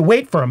one. We had to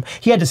wait for him.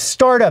 He had to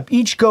start up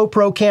each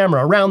GoPro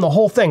camera around the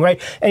whole thing, right?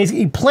 And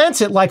he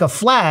plants it like a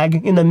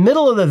flag in the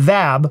middle of the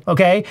VAB,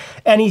 okay?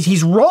 And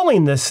he's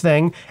rolling this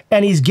thing,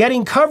 and he's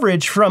getting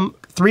coverage from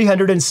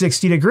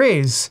 360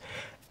 degrees.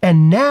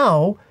 And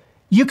now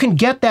you can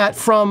get that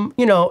from,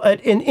 you know,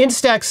 an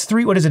Instax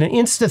 3, what is it, an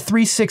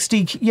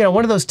Insta360, you know,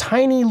 one of those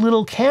tiny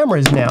little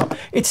cameras now.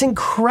 It's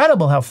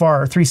incredible how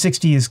far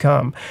 360 has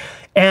come.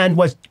 And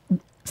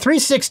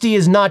 360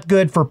 is not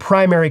good for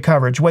primary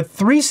coverage. What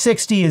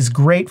 360 is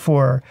great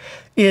for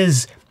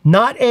is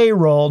not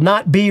A-roll,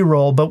 not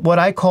B-roll, but what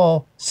I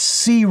call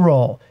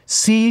C-roll.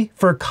 C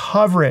for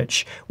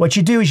coverage. What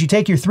you do is you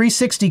take your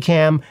 360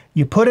 cam,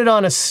 you put it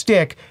on a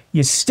stick,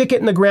 you stick it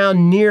in the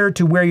ground near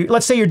to where you,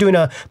 let's say you're doing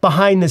a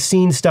behind the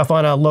scenes stuff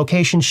on a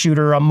location shoot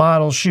or a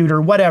model shoot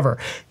or whatever.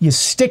 You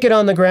stick it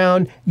on the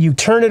ground, you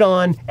turn it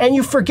on, and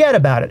you forget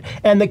about it.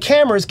 And the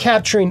camera's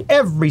capturing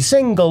every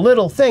single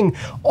little thing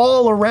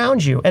all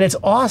around you, and it's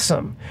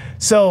awesome.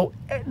 So,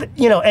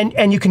 you know,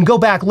 and you can go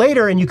back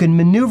later and you can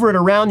maneuver it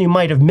around. You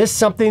might have missed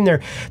something. There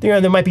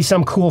might be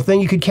some cool thing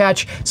you could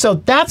catch. So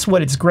that's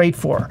what it's great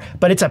for.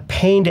 But it's a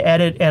pain to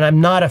edit, and I'm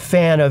not a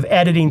fan of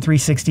editing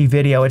 360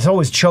 video. It's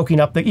always choking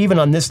up. Even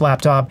on this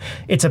laptop,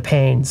 it's a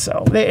pain.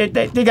 So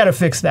they got to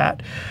fix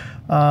that.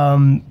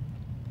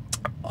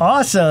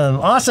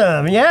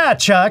 Awesome. Yeah,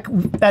 Chuck,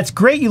 that's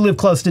great you live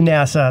close to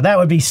NASA. That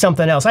would be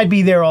something else. I'd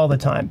be there all the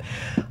time.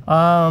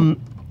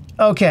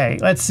 Okay,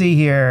 let's see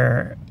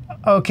here.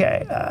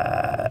 Okay,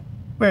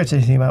 where's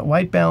anything about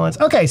white balance?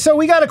 Okay, so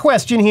we got a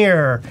question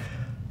here.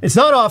 It's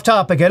not off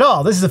topic at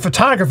all. This is a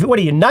photography. What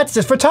are you, nuts?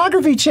 This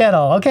photography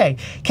channel. Okay,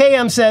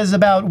 KM says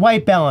about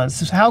white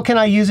balance. How can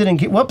I use it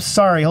and whoops,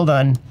 sorry, hold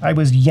on. I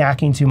was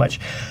yakking too much.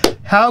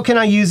 How can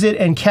I use it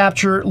and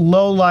capture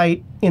low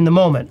light in the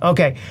moment?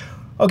 Okay,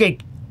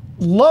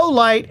 low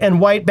light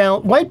and white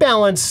balance. White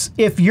balance,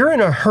 if you're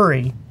in a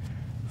hurry,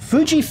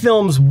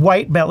 Fujifilm's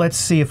white balance, let's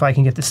see if I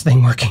can get this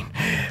thing working.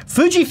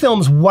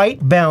 Fujifilm's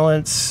white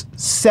balance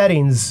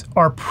settings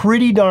are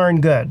pretty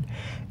darn good.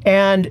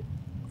 And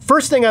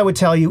first thing I would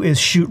tell you is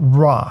shoot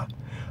RAW,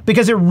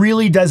 because it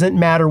really doesn't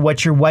matter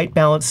what your white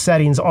balance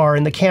settings are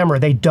in the camera.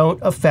 They don't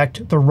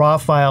affect the RAW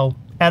file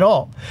at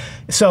all.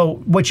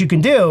 So what you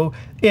can do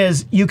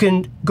is you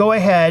can go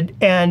ahead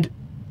and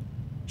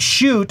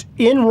shoot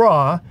in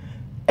RAW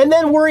and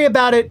then worry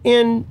about it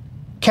in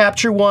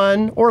Capture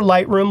One or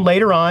Lightroom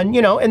later on,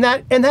 you know, and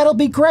that'll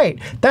be great.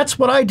 That's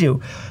what I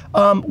do.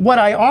 What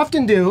I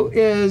often do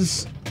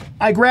is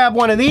I grab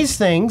one of these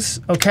things,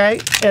 okay,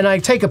 and I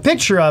take a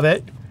picture of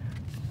it,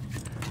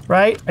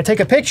 right? I take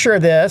a picture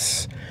of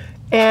this,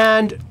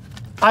 and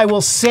I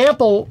will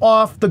sample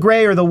off the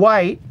gray or the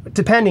white,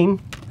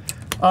 depending,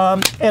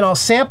 and I'll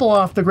sample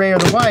off the gray or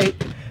the white,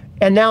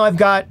 and now I've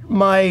got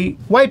my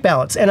white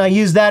balance, and I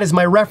use that as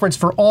my reference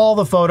for all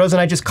the photos, and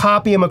I just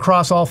copy them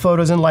across all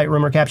photos in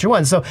Lightroom or Capture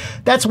One. So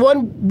that's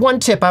one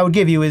tip I would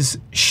give you is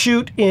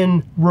shoot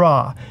in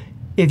RAW.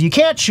 If you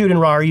can't shoot in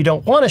RAW, or you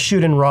don't want to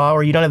shoot in RAW,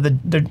 or you don't have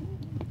the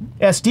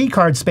SD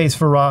card space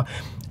for RAW,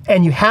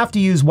 and you have to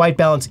use white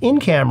balance in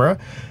camera,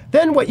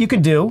 then what you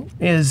can do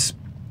is,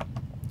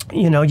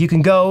 you know, you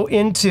can go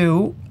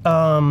into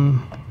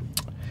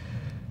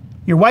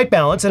your white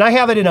balance, and I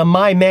have it in a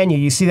My menu.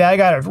 You see that? I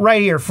got it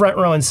right here, front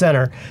row and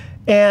center.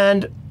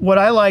 And what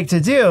I like to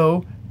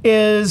do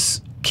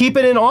is keep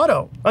it in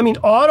auto. I mean,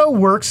 auto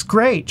works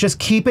great. Just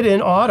keep it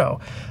in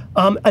auto.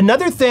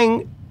 Another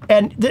thing,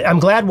 and I'm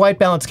glad white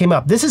balance came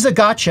up. This is a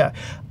gotcha.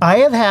 I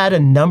have had a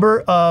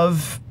number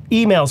of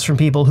emails from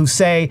people who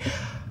say,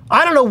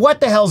 I don't know what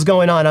the hell's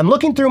going on. I'm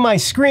looking through my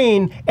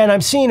screen and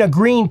I'm seeing a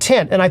green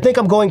tint and I think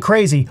I'm going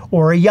crazy,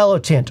 or a yellow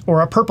tint,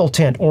 or a purple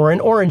tint, or an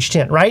orange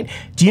tint, right?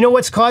 Do you know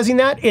what's causing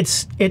that?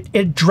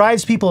 It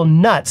drives people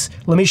nuts.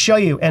 Let me show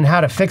you and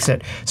how to fix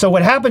it. So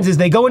what happens is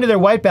they go into their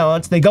white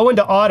balance, they go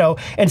into auto,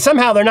 and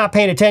somehow they're not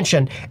paying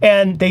attention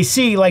and they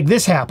see like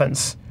this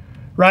happens,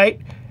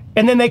 right?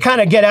 And then they kind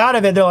of get out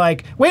of it. They're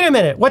like, wait a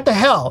minute, what the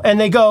hell? And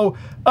they go,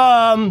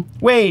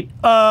 wait,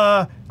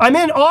 I'm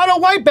in auto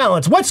white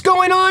balance. What's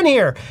going on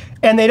here?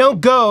 And they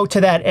don't go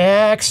to that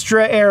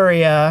extra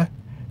area,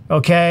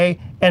 okay,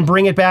 and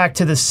bring it back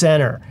to the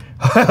center.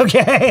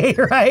 Okay,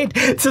 right?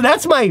 So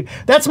that's my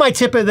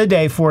tip of the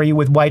day for you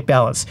with white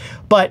balance.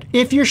 But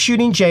if you're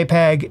shooting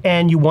JPEG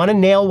and you want to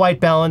nail white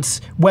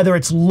balance, whether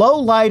it's low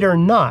light or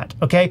not,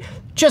 okay,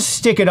 just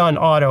stick it on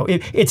auto.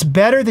 It's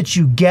better that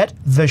you get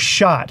the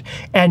shot.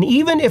 And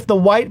even if the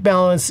white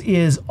balance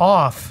is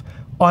off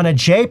on a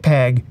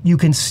JPEG, you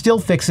can still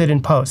fix it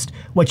in post.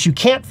 What you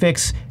can't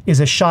fix is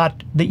a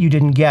shot that you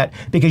didn't get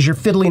because you're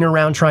fiddling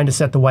around trying to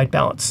set the white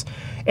balance.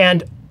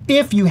 And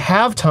if you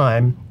have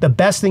time, the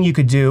best thing you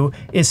could do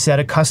is set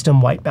a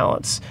custom white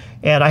balance.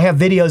 And I have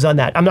videos on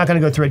that. I'm not gonna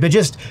go through it, but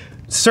just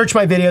search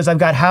my videos. I've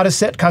got how to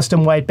set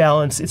custom white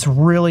balance. It's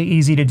really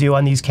easy to do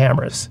on these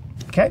cameras,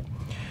 okay?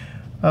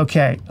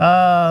 Okay,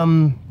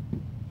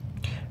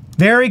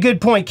 very good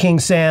point, King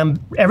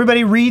Sam.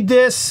 Everybody read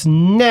this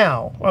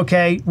now,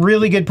 okay?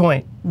 Really good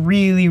point.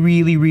 Really,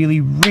 really, really,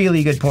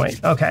 really good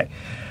point. Okay,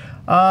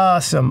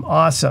 awesome,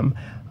 awesome.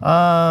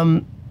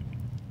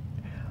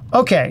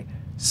 Okay,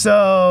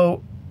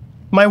 so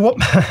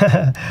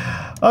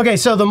okay,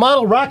 so the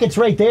model rocket's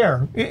right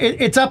there.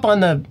 It's up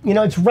on the, you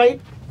know, it's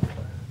right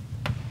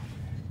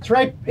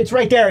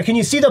there. Can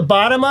you see the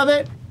bottom of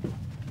it?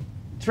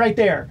 It's right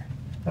there,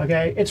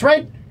 okay? It's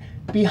right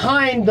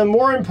behind the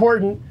more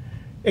important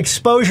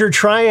exposure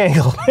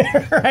triangle,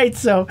 right?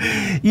 So,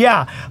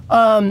 yeah.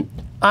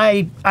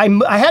 I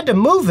had to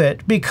move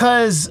it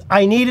because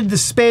I needed the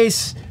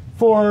space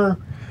for.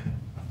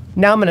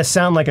 Now I'm going to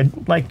sound like an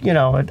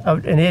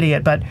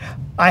idiot, but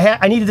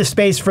I needed the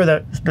space for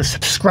the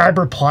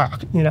subscriber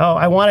plaque.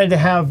 I wanted to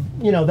have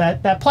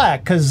that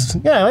plaque because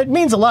it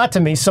means a lot to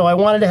me. So I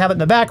wanted to have it in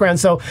the background.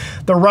 So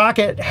the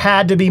rocket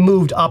had to be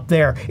moved up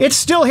there. It's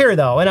still here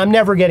though, and I'm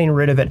never getting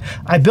rid of it.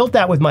 I built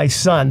that with my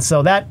son,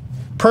 so that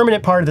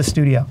permanent part of the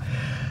studio.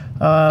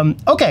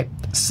 Okay,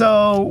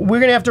 so we're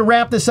gonna have to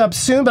wrap this up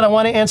soon, but I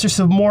want to answer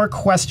some more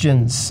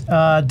questions.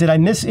 Did I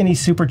miss any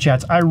super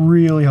chats? I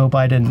really hope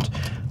I didn't.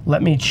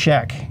 Let me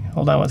check.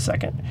 Hold on one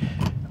second.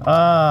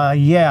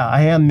 Yeah,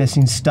 I am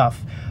missing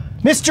stuff.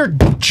 Mr.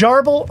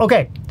 Jarble,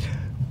 okay.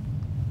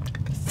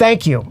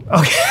 Thank you.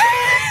 Okay,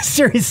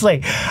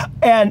 seriously.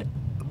 And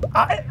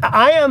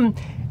I am,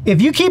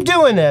 if you keep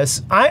doing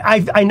this,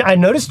 I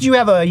noticed you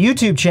have a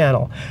YouTube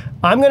channel.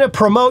 I'm going to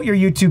promote your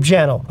YouTube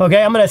channel.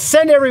 Okay, I'm going to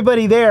send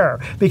everybody there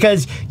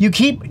because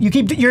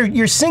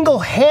you're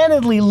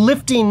single-handedly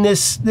lifting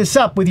this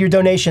up with your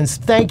donations.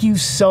 Thank you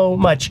so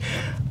much.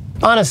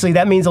 Honestly,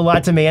 that means a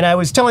lot to me. And I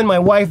was telling my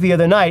wife the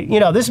other night,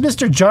 this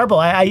Mr. Jarble,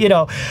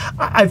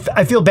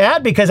 I feel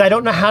bad because I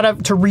don't know how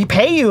to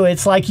repay you.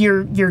 It's like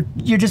you're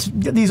just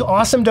these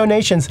awesome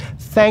donations.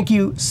 Thank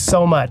you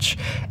so much.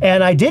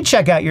 And I did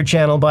check out your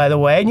channel, by the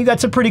way, and you got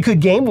some pretty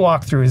good game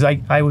walkthroughs.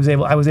 I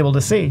was able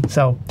to see.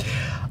 So,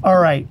 all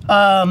right.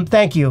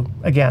 Thank you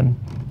again.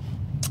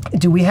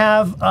 Do we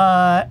have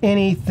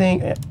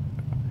anything?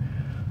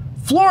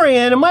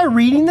 Florian, am I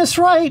reading this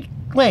right?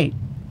 Wait.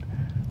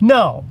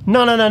 No.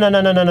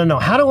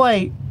 How do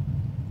I?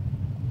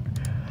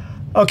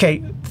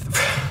 Okay,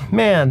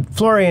 man,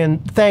 Florian,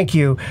 thank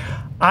you.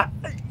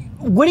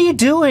 What are you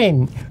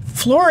doing?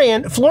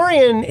 Florian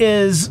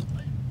is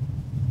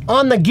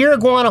on the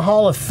Giraguana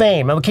Hall of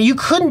Fame. Okay, you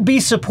couldn't be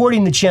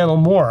supporting the channel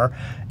more,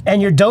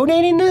 and you're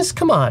donating this?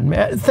 Come on,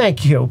 man.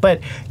 Thank you, but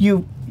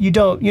you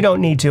don't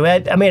need to.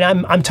 I mean,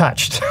 I'm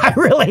touched. I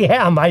really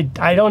am. I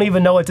don't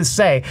even know what to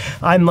say.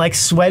 I'm like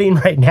sweating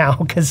right now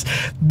because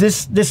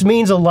this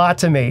means a lot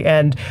to me.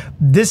 And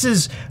this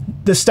is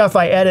the stuff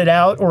I edit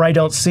out or I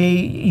don't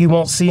see. You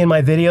won't see in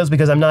my videos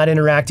because I'm not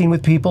interacting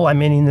with people.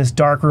 I'm in this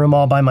dark room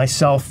all by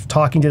myself,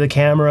 talking to the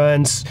camera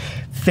and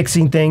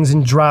fixing things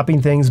and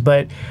dropping things.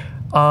 But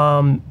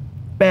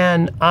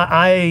man,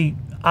 I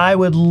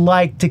would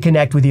like to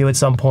connect with you at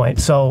some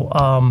point. So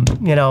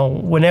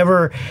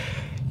whenever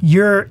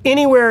you're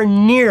anywhere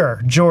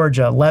near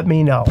Georgia, let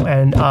me know,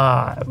 and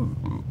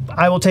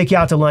I will take you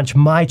out to lunch.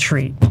 My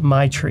treat.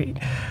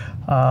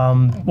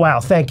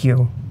 Wow, thank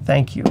you.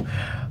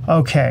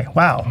 Okay,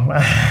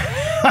 wow.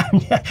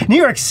 New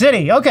York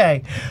City.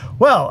 Okay,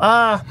 well,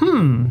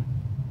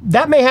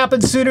 that may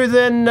happen sooner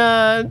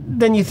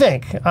than you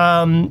think.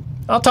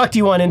 I'll talk to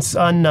you on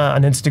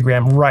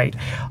Instagram. Right,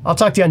 I'll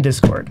talk to you on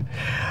Discord.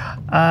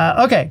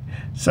 Okay.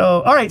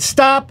 So, all right,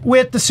 stop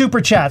with the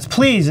super chats,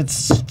 please. It's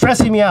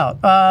stressing me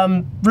out.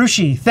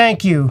 Rushi,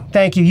 thank you.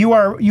 You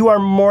are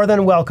more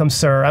than welcome,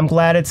 sir. I'm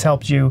glad it's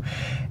helped you.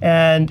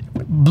 And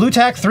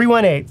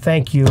BlueTac318,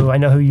 thank you. I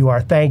know who you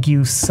are. Thank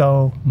you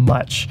so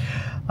much.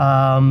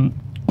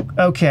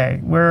 Okay,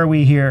 where are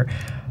we here?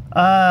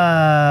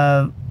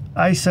 ISO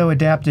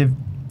adaptive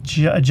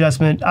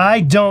adjustment.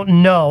 I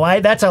don't know.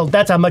 That's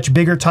a much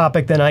bigger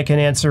topic than I can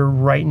answer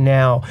right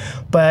now.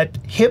 But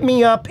hit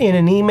me up in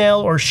an email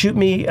or shoot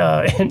me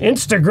an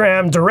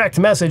Instagram direct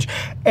message,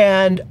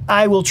 and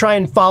I will try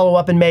and follow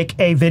up and make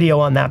a video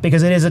on that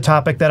because it is a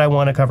topic that I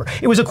want to cover.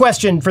 It was a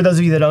question for those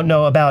of you that don't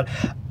know about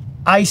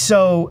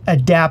ISO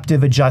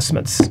adaptive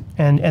adjustments,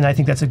 and I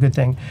think that's a good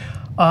thing.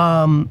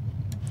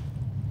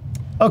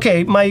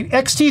 Okay, my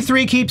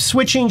X-T3 keeps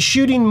switching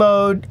shooting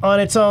mode on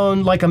its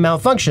own like a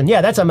malfunction.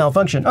 Yeah, that's a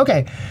malfunction.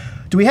 Okay,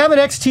 do we have an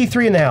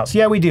X-T3 in the house?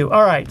 Yeah, we do.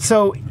 All right,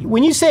 so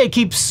when you say it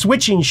keeps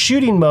switching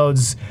shooting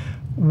modes,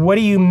 what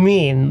do you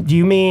mean? Do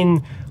you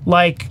mean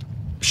like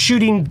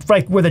shooting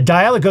like with a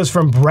dial? It goes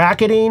from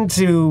bracketing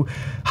to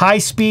high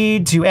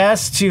speed to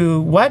S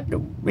to what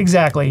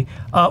exactly?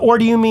 Or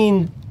do you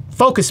mean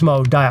focus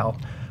mode dial?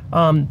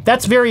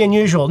 That's very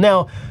unusual.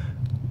 Now,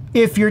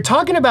 if you're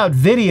talking about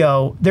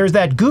video, there's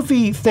that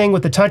goofy thing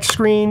with the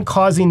touchscreen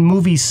causing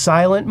movie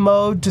silent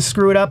mode to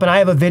screw it up. And I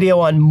have a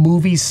video on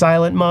movie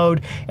silent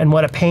mode and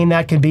what a pain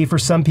that can be for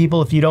some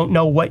people if you don't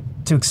know what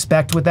to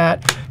expect with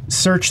that.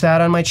 Search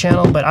that on my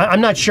channel, but I'm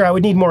not sure. I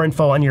would need more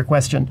info on your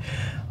question.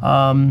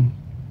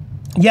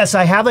 Yes,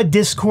 I have a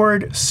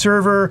Discord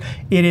server.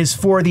 It is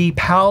for the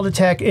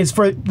PAL-Detect. It's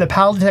for the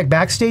PAL-Detect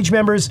Backstage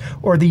members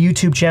or the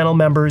YouTube channel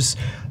members.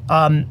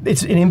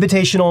 It's an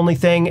invitation-only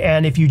thing,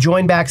 and if you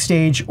join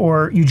Backstage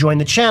or you join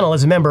the channel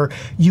as a member,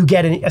 you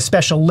get a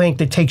special link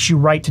that takes you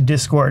right to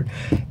Discord.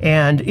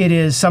 And it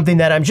is something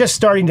that I'm just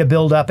starting to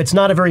build up. It's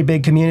not a very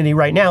big community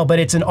right now, but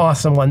it's an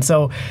awesome one.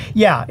 So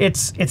yeah,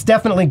 it's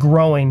definitely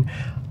growing.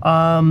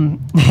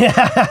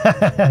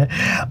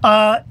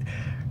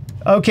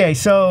 Okay,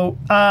 so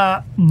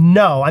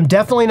no, I'm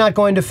definitely not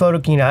going to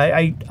Photokina,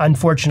 I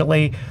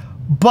unfortunately.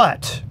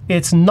 But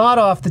it's not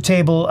off the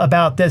table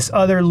about this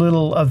other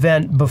little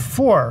event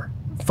before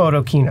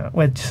photo keynote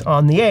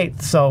on the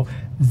 8th. So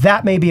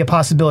that may be a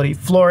possibility.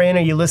 Florian,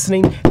 are you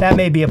listening? That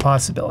may be a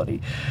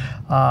possibility.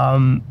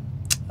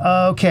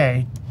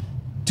 Okay.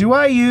 Do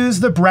I use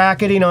the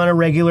bracketing on a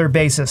regular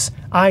basis?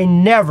 I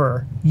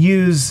never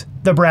use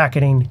the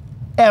bracketing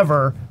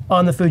ever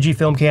on the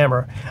Fujifilm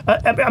camera.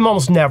 I'm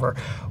almost never.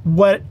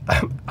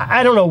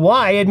 I don't know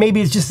why.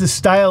 Maybe it's just the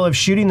style of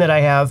shooting that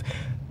I have.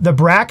 The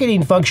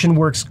bracketing function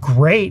works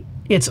great.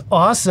 It's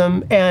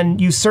awesome, and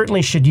you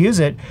certainly should use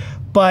it.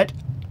 But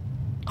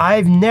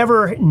I've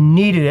never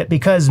needed it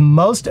because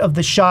most of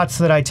the shots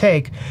that I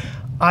take,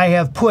 I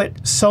have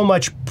put so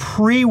much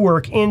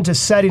pre-work into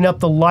setting up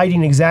the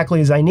lighting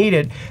exactly as I need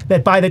it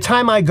that by the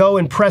time I go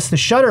and press the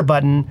shutter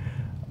button,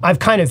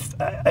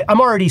 I'm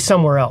already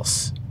somewhere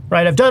else,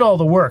 right? I've done all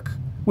the work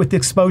with the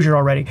exposure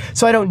already,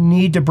 so I don't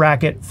need to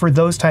bracket for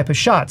those type of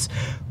shots.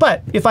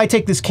 But if I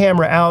take this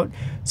camera out,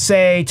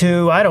 say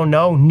to, I don't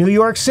know, New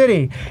York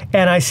City,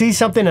 and I see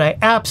something and I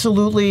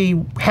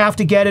absolutely have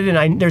to get it,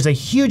 and there's a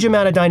huge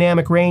amount of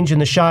dynamic range in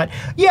the shot,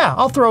 yeah,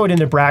 I'll throw it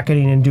into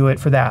bracketing and do it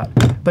for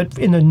that. But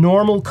in the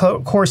normal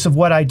course of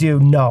what I do,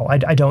 no, I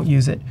don't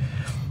use it.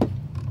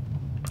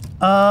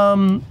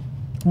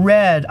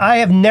 Red, I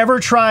have never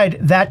tried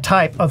that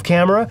type of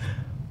camera.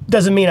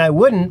 Doesn't mean I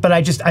wouldn't, but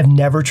I've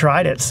never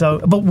tried it. So,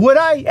 but would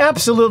I?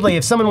 Absolutely.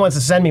 If someone wants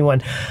to send me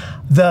one.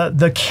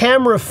 The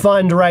camera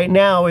fund right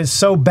now is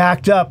so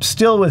backed up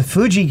still with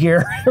Fuji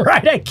gear,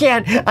 right? I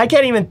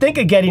can't even think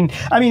of getting.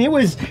 I mean, it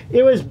was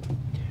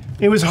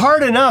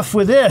hard enough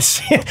with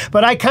this,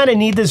 but I kind of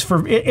need this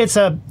for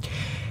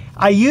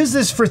I use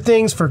this for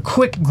things for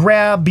quick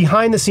grab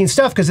behind the scenes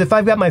stuff, because if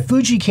I've got my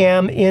Fuji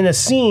cam in a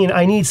scene,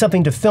 I need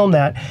something to film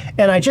that,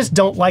 and I just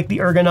don't like the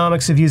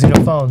ergonomics of using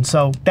a phone.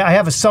 So I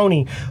have a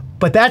Sony,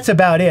 but that's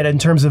about it in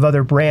terms of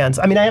other brands.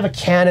 I mean, I have a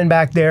Canon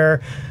back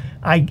there,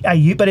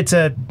 but it's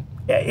an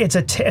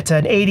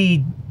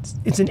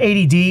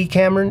 80D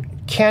camera,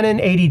 Canon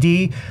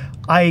 80D.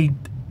 I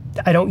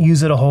don't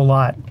use it a whole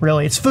lot,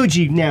 really. It's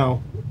Fuji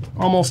now,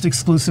 almost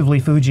exclusively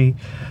Fuji.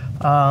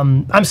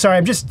 I'm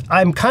sorry,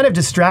 I'm kind of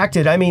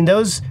distracted. I mean,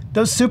 those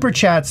super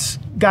chats,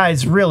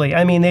 guys, really,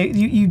 I mean,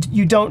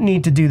 you don't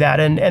need to do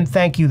that, and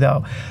thank you,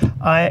 though.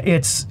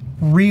 It's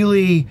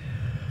really,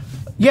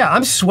 yeah,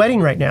 I'm sweating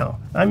right now.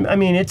 I'm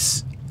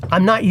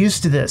not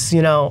used to this,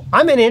 you know.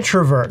 I'm an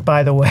introvert,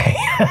 by the way.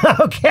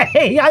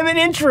 Okay, I'm an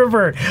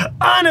introvert.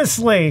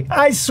 Honestly,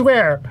 I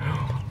swear.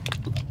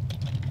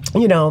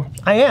 You know,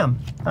 I am.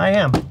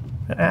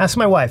 Ask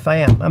my wife,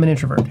 I'm an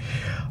introvert.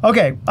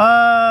 Okay,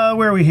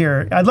 where are we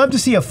here? I'd love to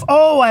see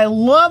oh, I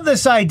love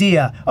this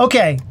idea.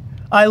 Okay,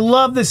 I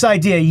love this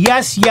idea.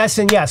 Yes, yes,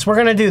 and yes. We're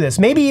gonna do this.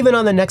 Maybe even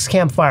on the next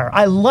Campfire.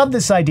 I love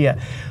this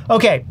idea.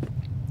 Okay,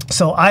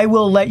 so I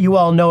will let you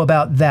all know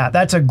about that.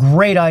 That's a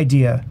great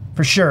idea,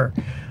 for sure.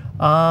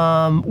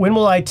 When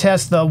will I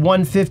test the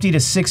 150 to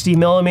 60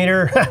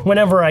 millimeter?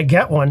 Whenever I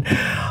get one.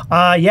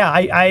 Yeah,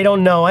 I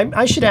don't know.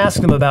 I should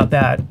ask them about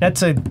that.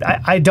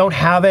 I don't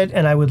have it,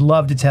 and I would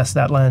love to test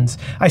that lens.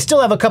 I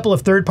still have a couple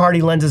of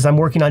third-party lenses I'm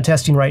working on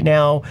testing right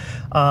now.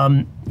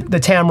 The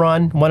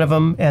Tamron, one of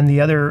them, and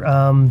the other,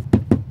 I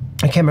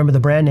can't remember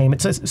the brand name.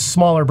 It's a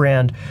smaller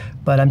brand,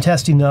 but I'm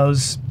testing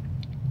those.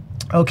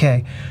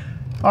 Okay.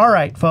 All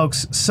right,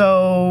 folks.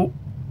 So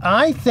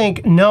I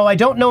think, no, I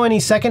don't know any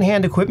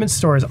secondhand equipment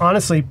stores,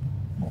 honestly.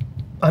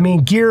 I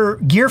mean,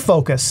 Gear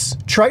Focus.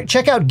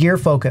 Check out Gear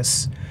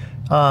Focus.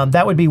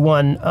 That would be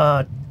one,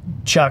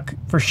 Chuck,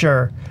 for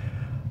sure.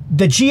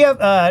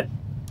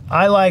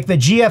 I like the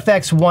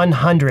GFX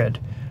 100,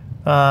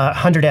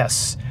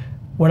 100S.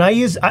 When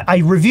I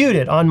reviewed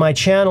it on my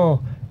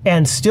channel,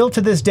 and still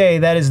to this day,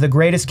 that is the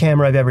greatest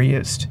camera I've ever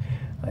used.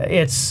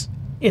 It's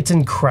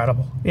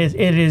incredible.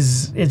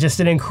 It's just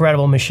an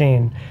incredible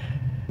machine.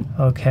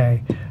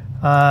 Okay.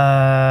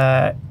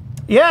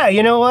 Yeah,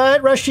 you know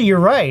what, Rusty, you're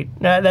right.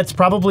 That's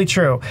probably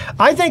true.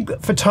 I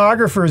think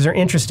photographers are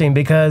interesting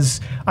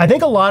because I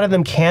think a lot of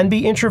them can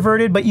be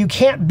introverted, but you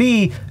can't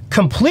be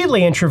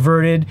completely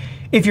introverted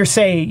if you're,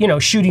 say, you know,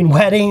 shooting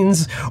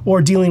weddings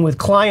or dealing with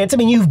clients. I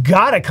mean, you've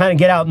got to kind of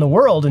get out in the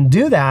world and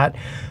do that,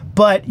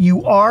 but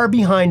you are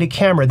behind a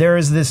camera. There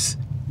is this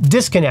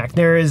disconnect.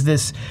 There is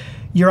this,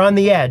 you're on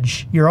the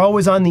edge. You're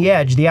always on the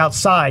edge, the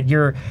outside.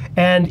 You're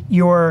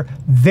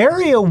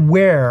very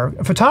aware.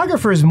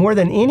 Photographers, more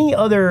than any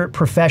other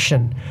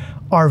profession,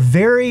 are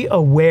very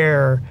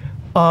aware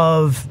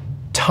of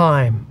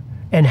time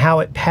and how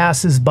it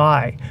passes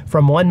by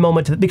from one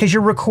moment to because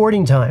you're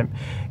recording time.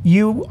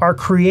 You are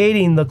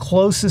creating the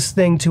closest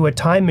thing to a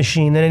time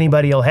machine that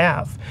anybody will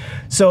have.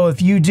 So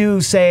if you do,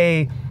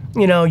 say,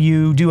 you know,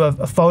 you do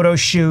a photo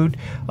shoot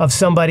of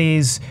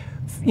somebody's,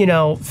 you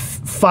know,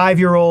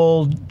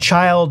 5-year-old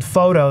child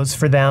photos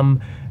for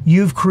them,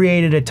 you've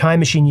created a time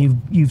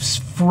machine. You've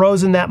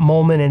frozen that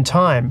moment in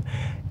time.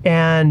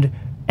 And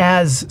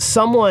as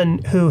someone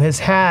who has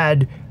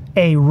had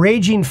a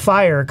raging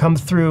fire come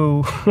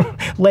through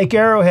Lake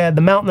Arrowhead,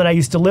 the mountain that I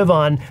used to live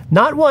on,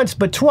 not once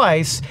but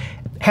twice,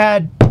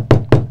 had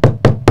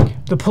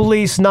the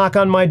police knock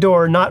on my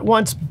door not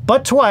once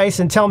but twice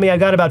and tell me I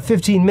got about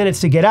 15 minutes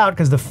to get out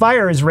because the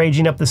fire is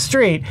raging up the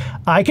street,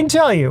 I can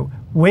tell you,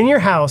 when your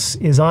house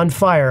is on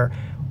fire,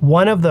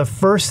 one of the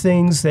first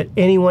things that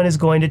anyone is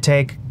going to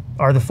take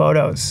are the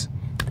photos.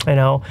 You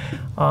know,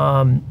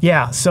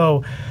 yeah.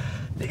 So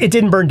it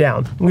didn't burn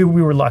down. We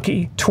were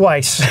lucky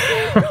twice.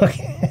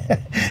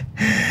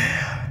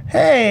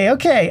 Hey,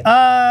 okay.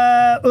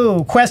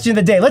 Ooh, question of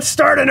the day. Let's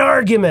start an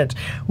argument.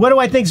 What do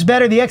I think's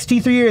better, the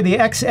XT3 or the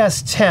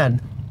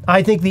XS10?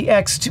 I think the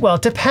well,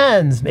 it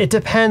depends. It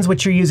depends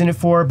what you're using it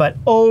for, but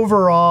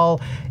overall,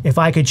 if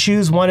I could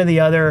choose one or the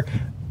other,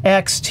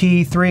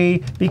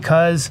 XT3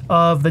 because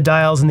of the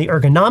dials and the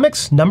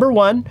ergonomics, number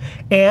one,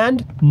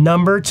 and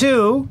number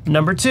two,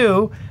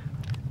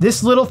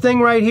 this little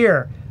thing right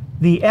here.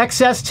 The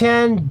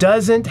XS10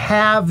 doesn't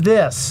have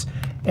this.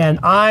 And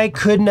I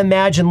couldn't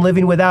imagine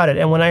living without it.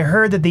 And when I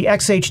heard that the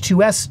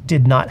XH2S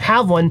did not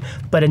have one,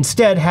 but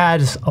instead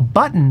has a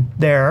button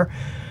there,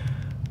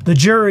 the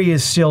jury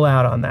is still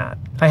out on that.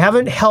 I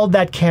haven't held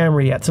that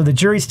camera yet, so the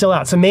jury's still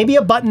out. So maybe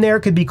a button there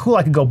could be cool.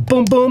 I could go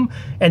boom, boom,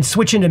 and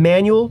switch into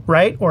manual,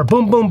 right? Or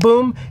boom, boom,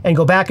 boom, and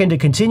go back into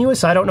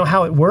continuous. I don't know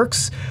how it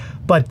works,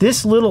 but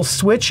this little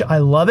switch, I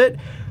love it.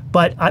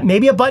 But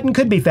maybe a button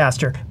could be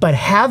faster. But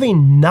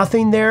having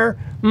nothing there,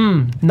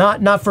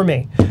 not for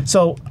me.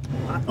 So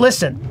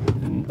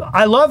listen,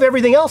 I love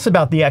everything else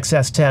about the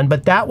XS10,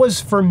 but that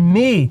was for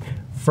me,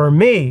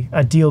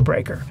 a deal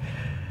breaker.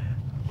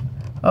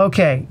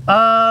 Okay,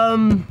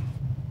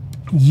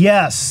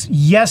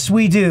 yes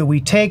we do. We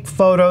take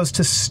photos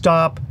to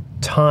stop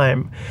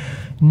time.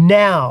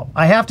 Now,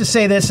 I have to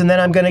say this and then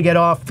I'm gonna get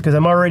off because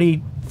I'm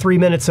already 3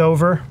 minutes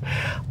over.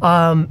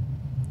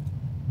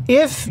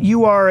 If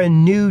you are a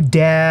new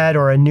dad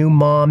or a new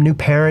mom, new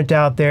parent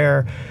out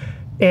there,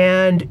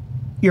 and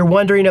you're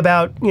wondering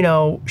about, you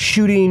know,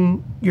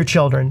 shooting your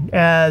children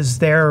as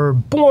they're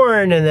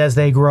born and as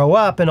they grow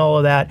up and all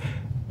of that,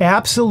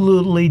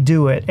 absolutely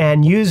do it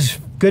and use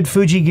good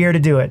Fuji gear to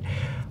do it.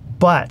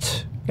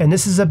 But, and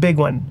this is a big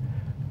one,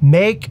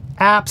 make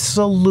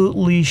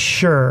absolutely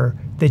sure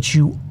that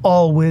you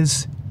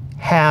always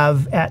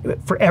have,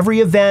 for every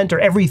event or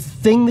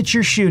everything that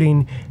you're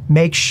shooting,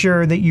 make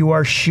sure that you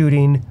are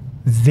shooting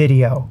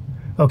video,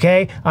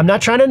 okay? I'm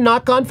not trying to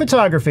knock on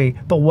photography,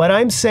 but what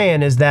I'm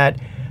saying is that,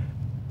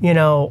 you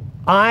know,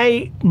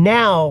 I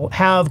now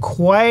have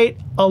quite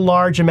a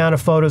large amount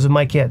of photos of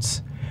my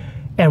kids.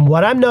 And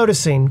what I'm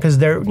noticing, because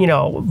they're, you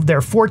know,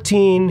 they're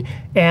 14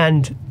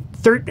 and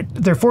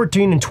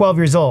 12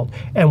 years old.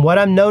 And what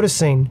I'm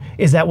noticing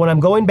is that when I'm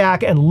going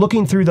back and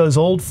looking through those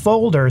old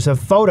folders of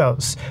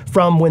photos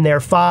from when they're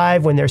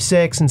 5, when they're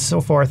 6, and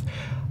so forth,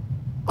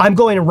 I'm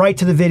going right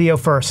to the video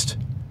first.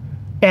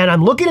 And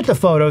I'm looking at the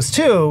photos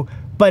too,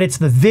 but it's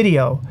the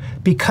video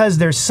because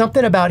there's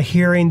something about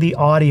hearing the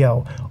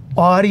audio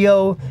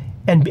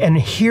and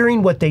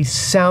hearing what they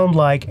sound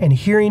like and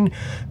hearing,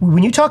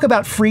 when you talk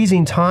about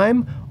freezing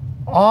time,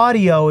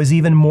 audio is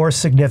even more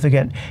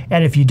significant.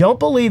 And if you don't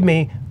believe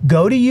me,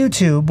 go to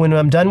YouTube when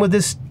I'm done with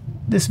this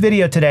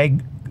video today,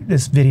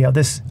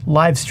 this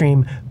live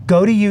stream,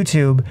 go to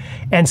YouTube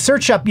and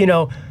search up, you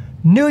know,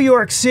 New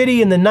York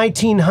City in the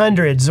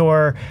 1900s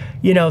or,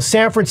 you know,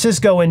 San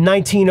Francisco in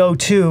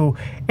 1902.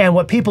 And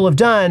what people have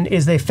done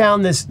is they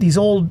found these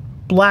old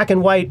black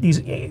and white,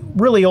 these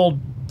really old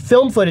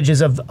film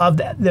footages of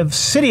the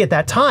city at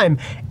that time,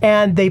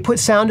 and they put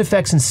sound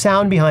effects and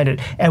sound behind it.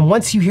 And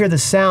once you hear the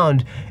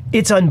sound,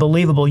 it's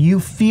unbelievable. You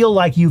feel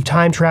like you've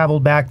time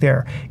traveled back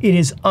there. It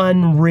is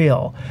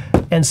unreal.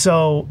 And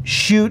so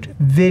shoot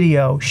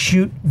video,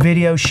 shoot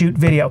video, shoot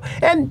video.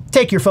 And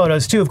take your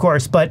photos too, of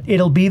course, but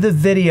it'll be the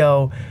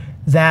video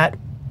that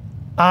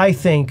I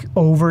think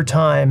over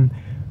time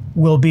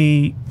will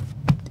be,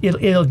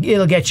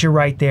 it'll get you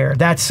right there.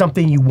 That's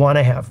something you want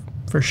to have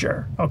for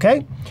sure,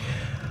 okay?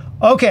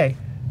 Okay,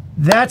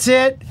 that's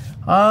it.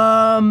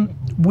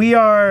 We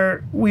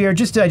are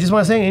just, I just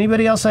want to say,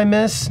 anybody else I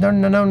miss?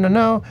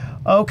 No.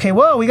 Okay,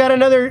 whoa, we got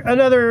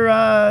another,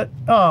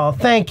 oh,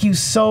 thank you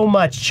so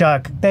much,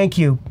 Chuck. Thank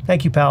you,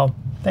 pal.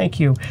 Thank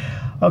you.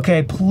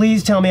 Okay,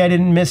 please tell me I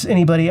didn't miss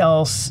anybody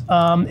else.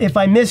 If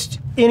I missed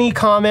any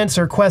comments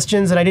or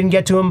questions and I didn't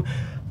get to them,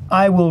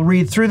 I will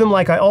read through them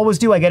like I always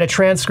do. I get a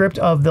transcript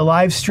of the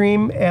live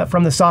stream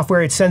from the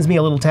software. It sends me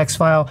a little text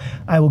file.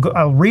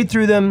 I'll read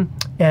through them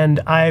and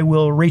I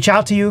will reach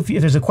out to you if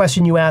there's a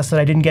question you asked that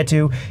I didn't get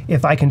to.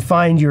 If I can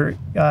find your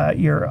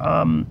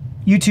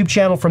YouTube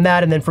channel from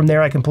that, and then from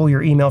there I can pull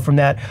your email from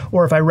that.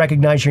 Or if I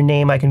recognize your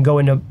name, I can go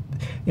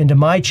into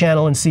my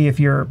channel and see if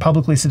you're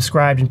publicly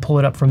subscribed and pull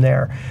it up from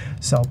there.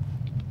 So,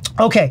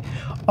 okay.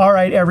 All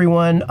right,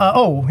 everyone.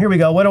 Oh, here we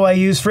go. What do I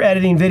use for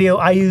editing video?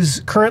 I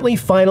use currently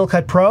Final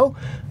Cut Pro.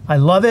 I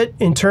love it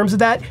in terms of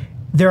that.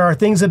 There are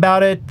things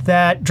about it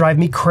that drive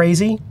me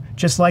crazy,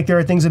 just like there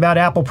are things about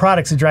Apple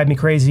products that drive me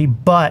crazy.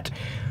 But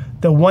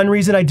the one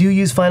reason I do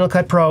use Final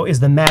Cut Pro is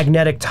the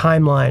magnetic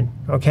timeline,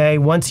 okay?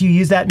 Once you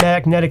use that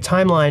magnetic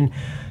timeline,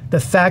 the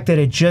fact that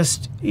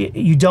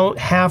you don't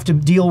have to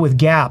deal with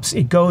gaps.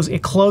 It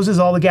closes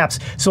all the gaps.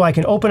 So I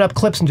can open up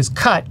clips and just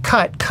cut,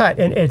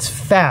 and it's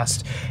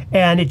fast.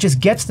 And it just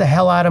gets the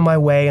hell out of my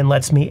way and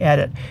lets me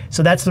edit.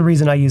 So that's the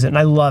reason I use it, and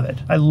I love it.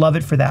 I love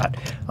it for that.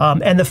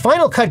 And the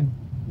Final Cut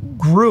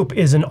group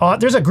is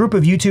there's a group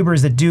of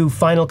YouTubers that do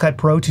Final Cut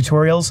Pro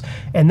tutorials,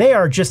 and they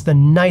are just the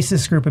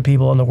nicest group of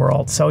people in the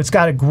world. So it's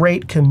got a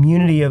great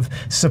community of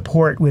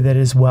support with it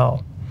as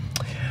well.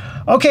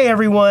 Okay,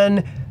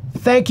 everyone.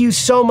 Thank you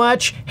so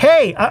much.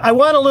 Hey, I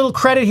want a little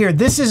credit here.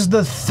 This is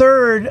the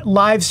 3rd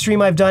live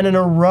stream I've done in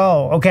a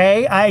row,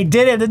 okay? I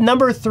did it,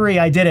 number 3,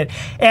 I did it.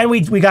 And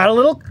we got a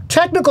little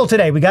technical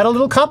today. We got a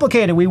little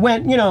complicated. We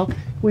went, you know,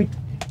 we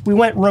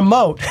went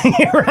remote,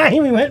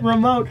 right? We went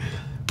remote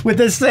with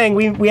this thing.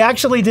 We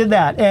actually did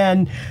that.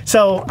 And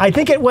so I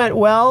think it went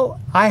well.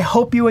 I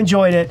hope you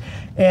enjoyed it.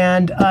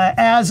 And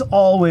as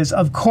always,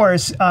 of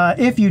course,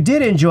 if you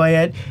did enjoy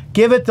it,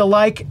 give it the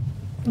like,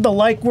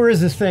 where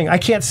is this thing? I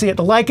can't see it.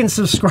 The like and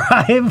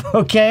subscribe,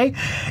 okay?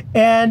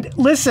 And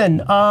listen,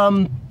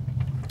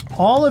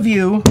 all of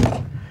you,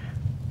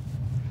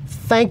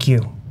 thank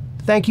you.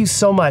 Thank you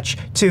so much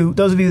to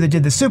those of you that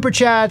did the super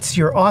chats,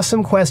 your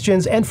awesome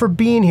questions, and for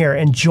being here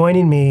and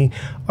joining me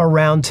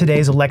around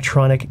today's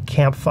electronic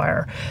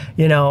campfire.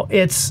 You know,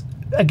 it's,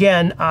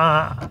 again,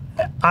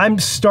 I'm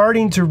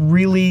starting to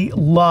really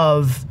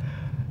love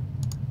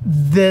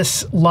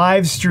this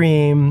live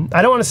stream.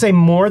 I don't want to say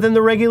more than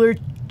the regular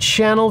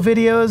channel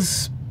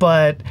videos,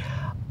 but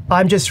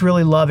I'm just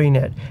really loving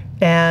it.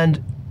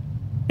 And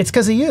it's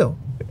because of you.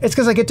 It's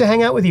because I get to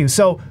hang out with you.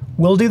 So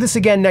we'll do this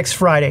again next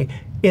Friday.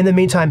 In the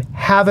meantime,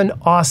 have an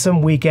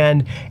awesome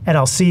weekend, and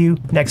I'll see you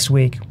next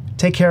week.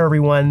 Take care,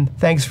 everyone.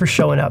 Thanks for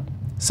showing up.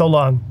 So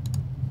long.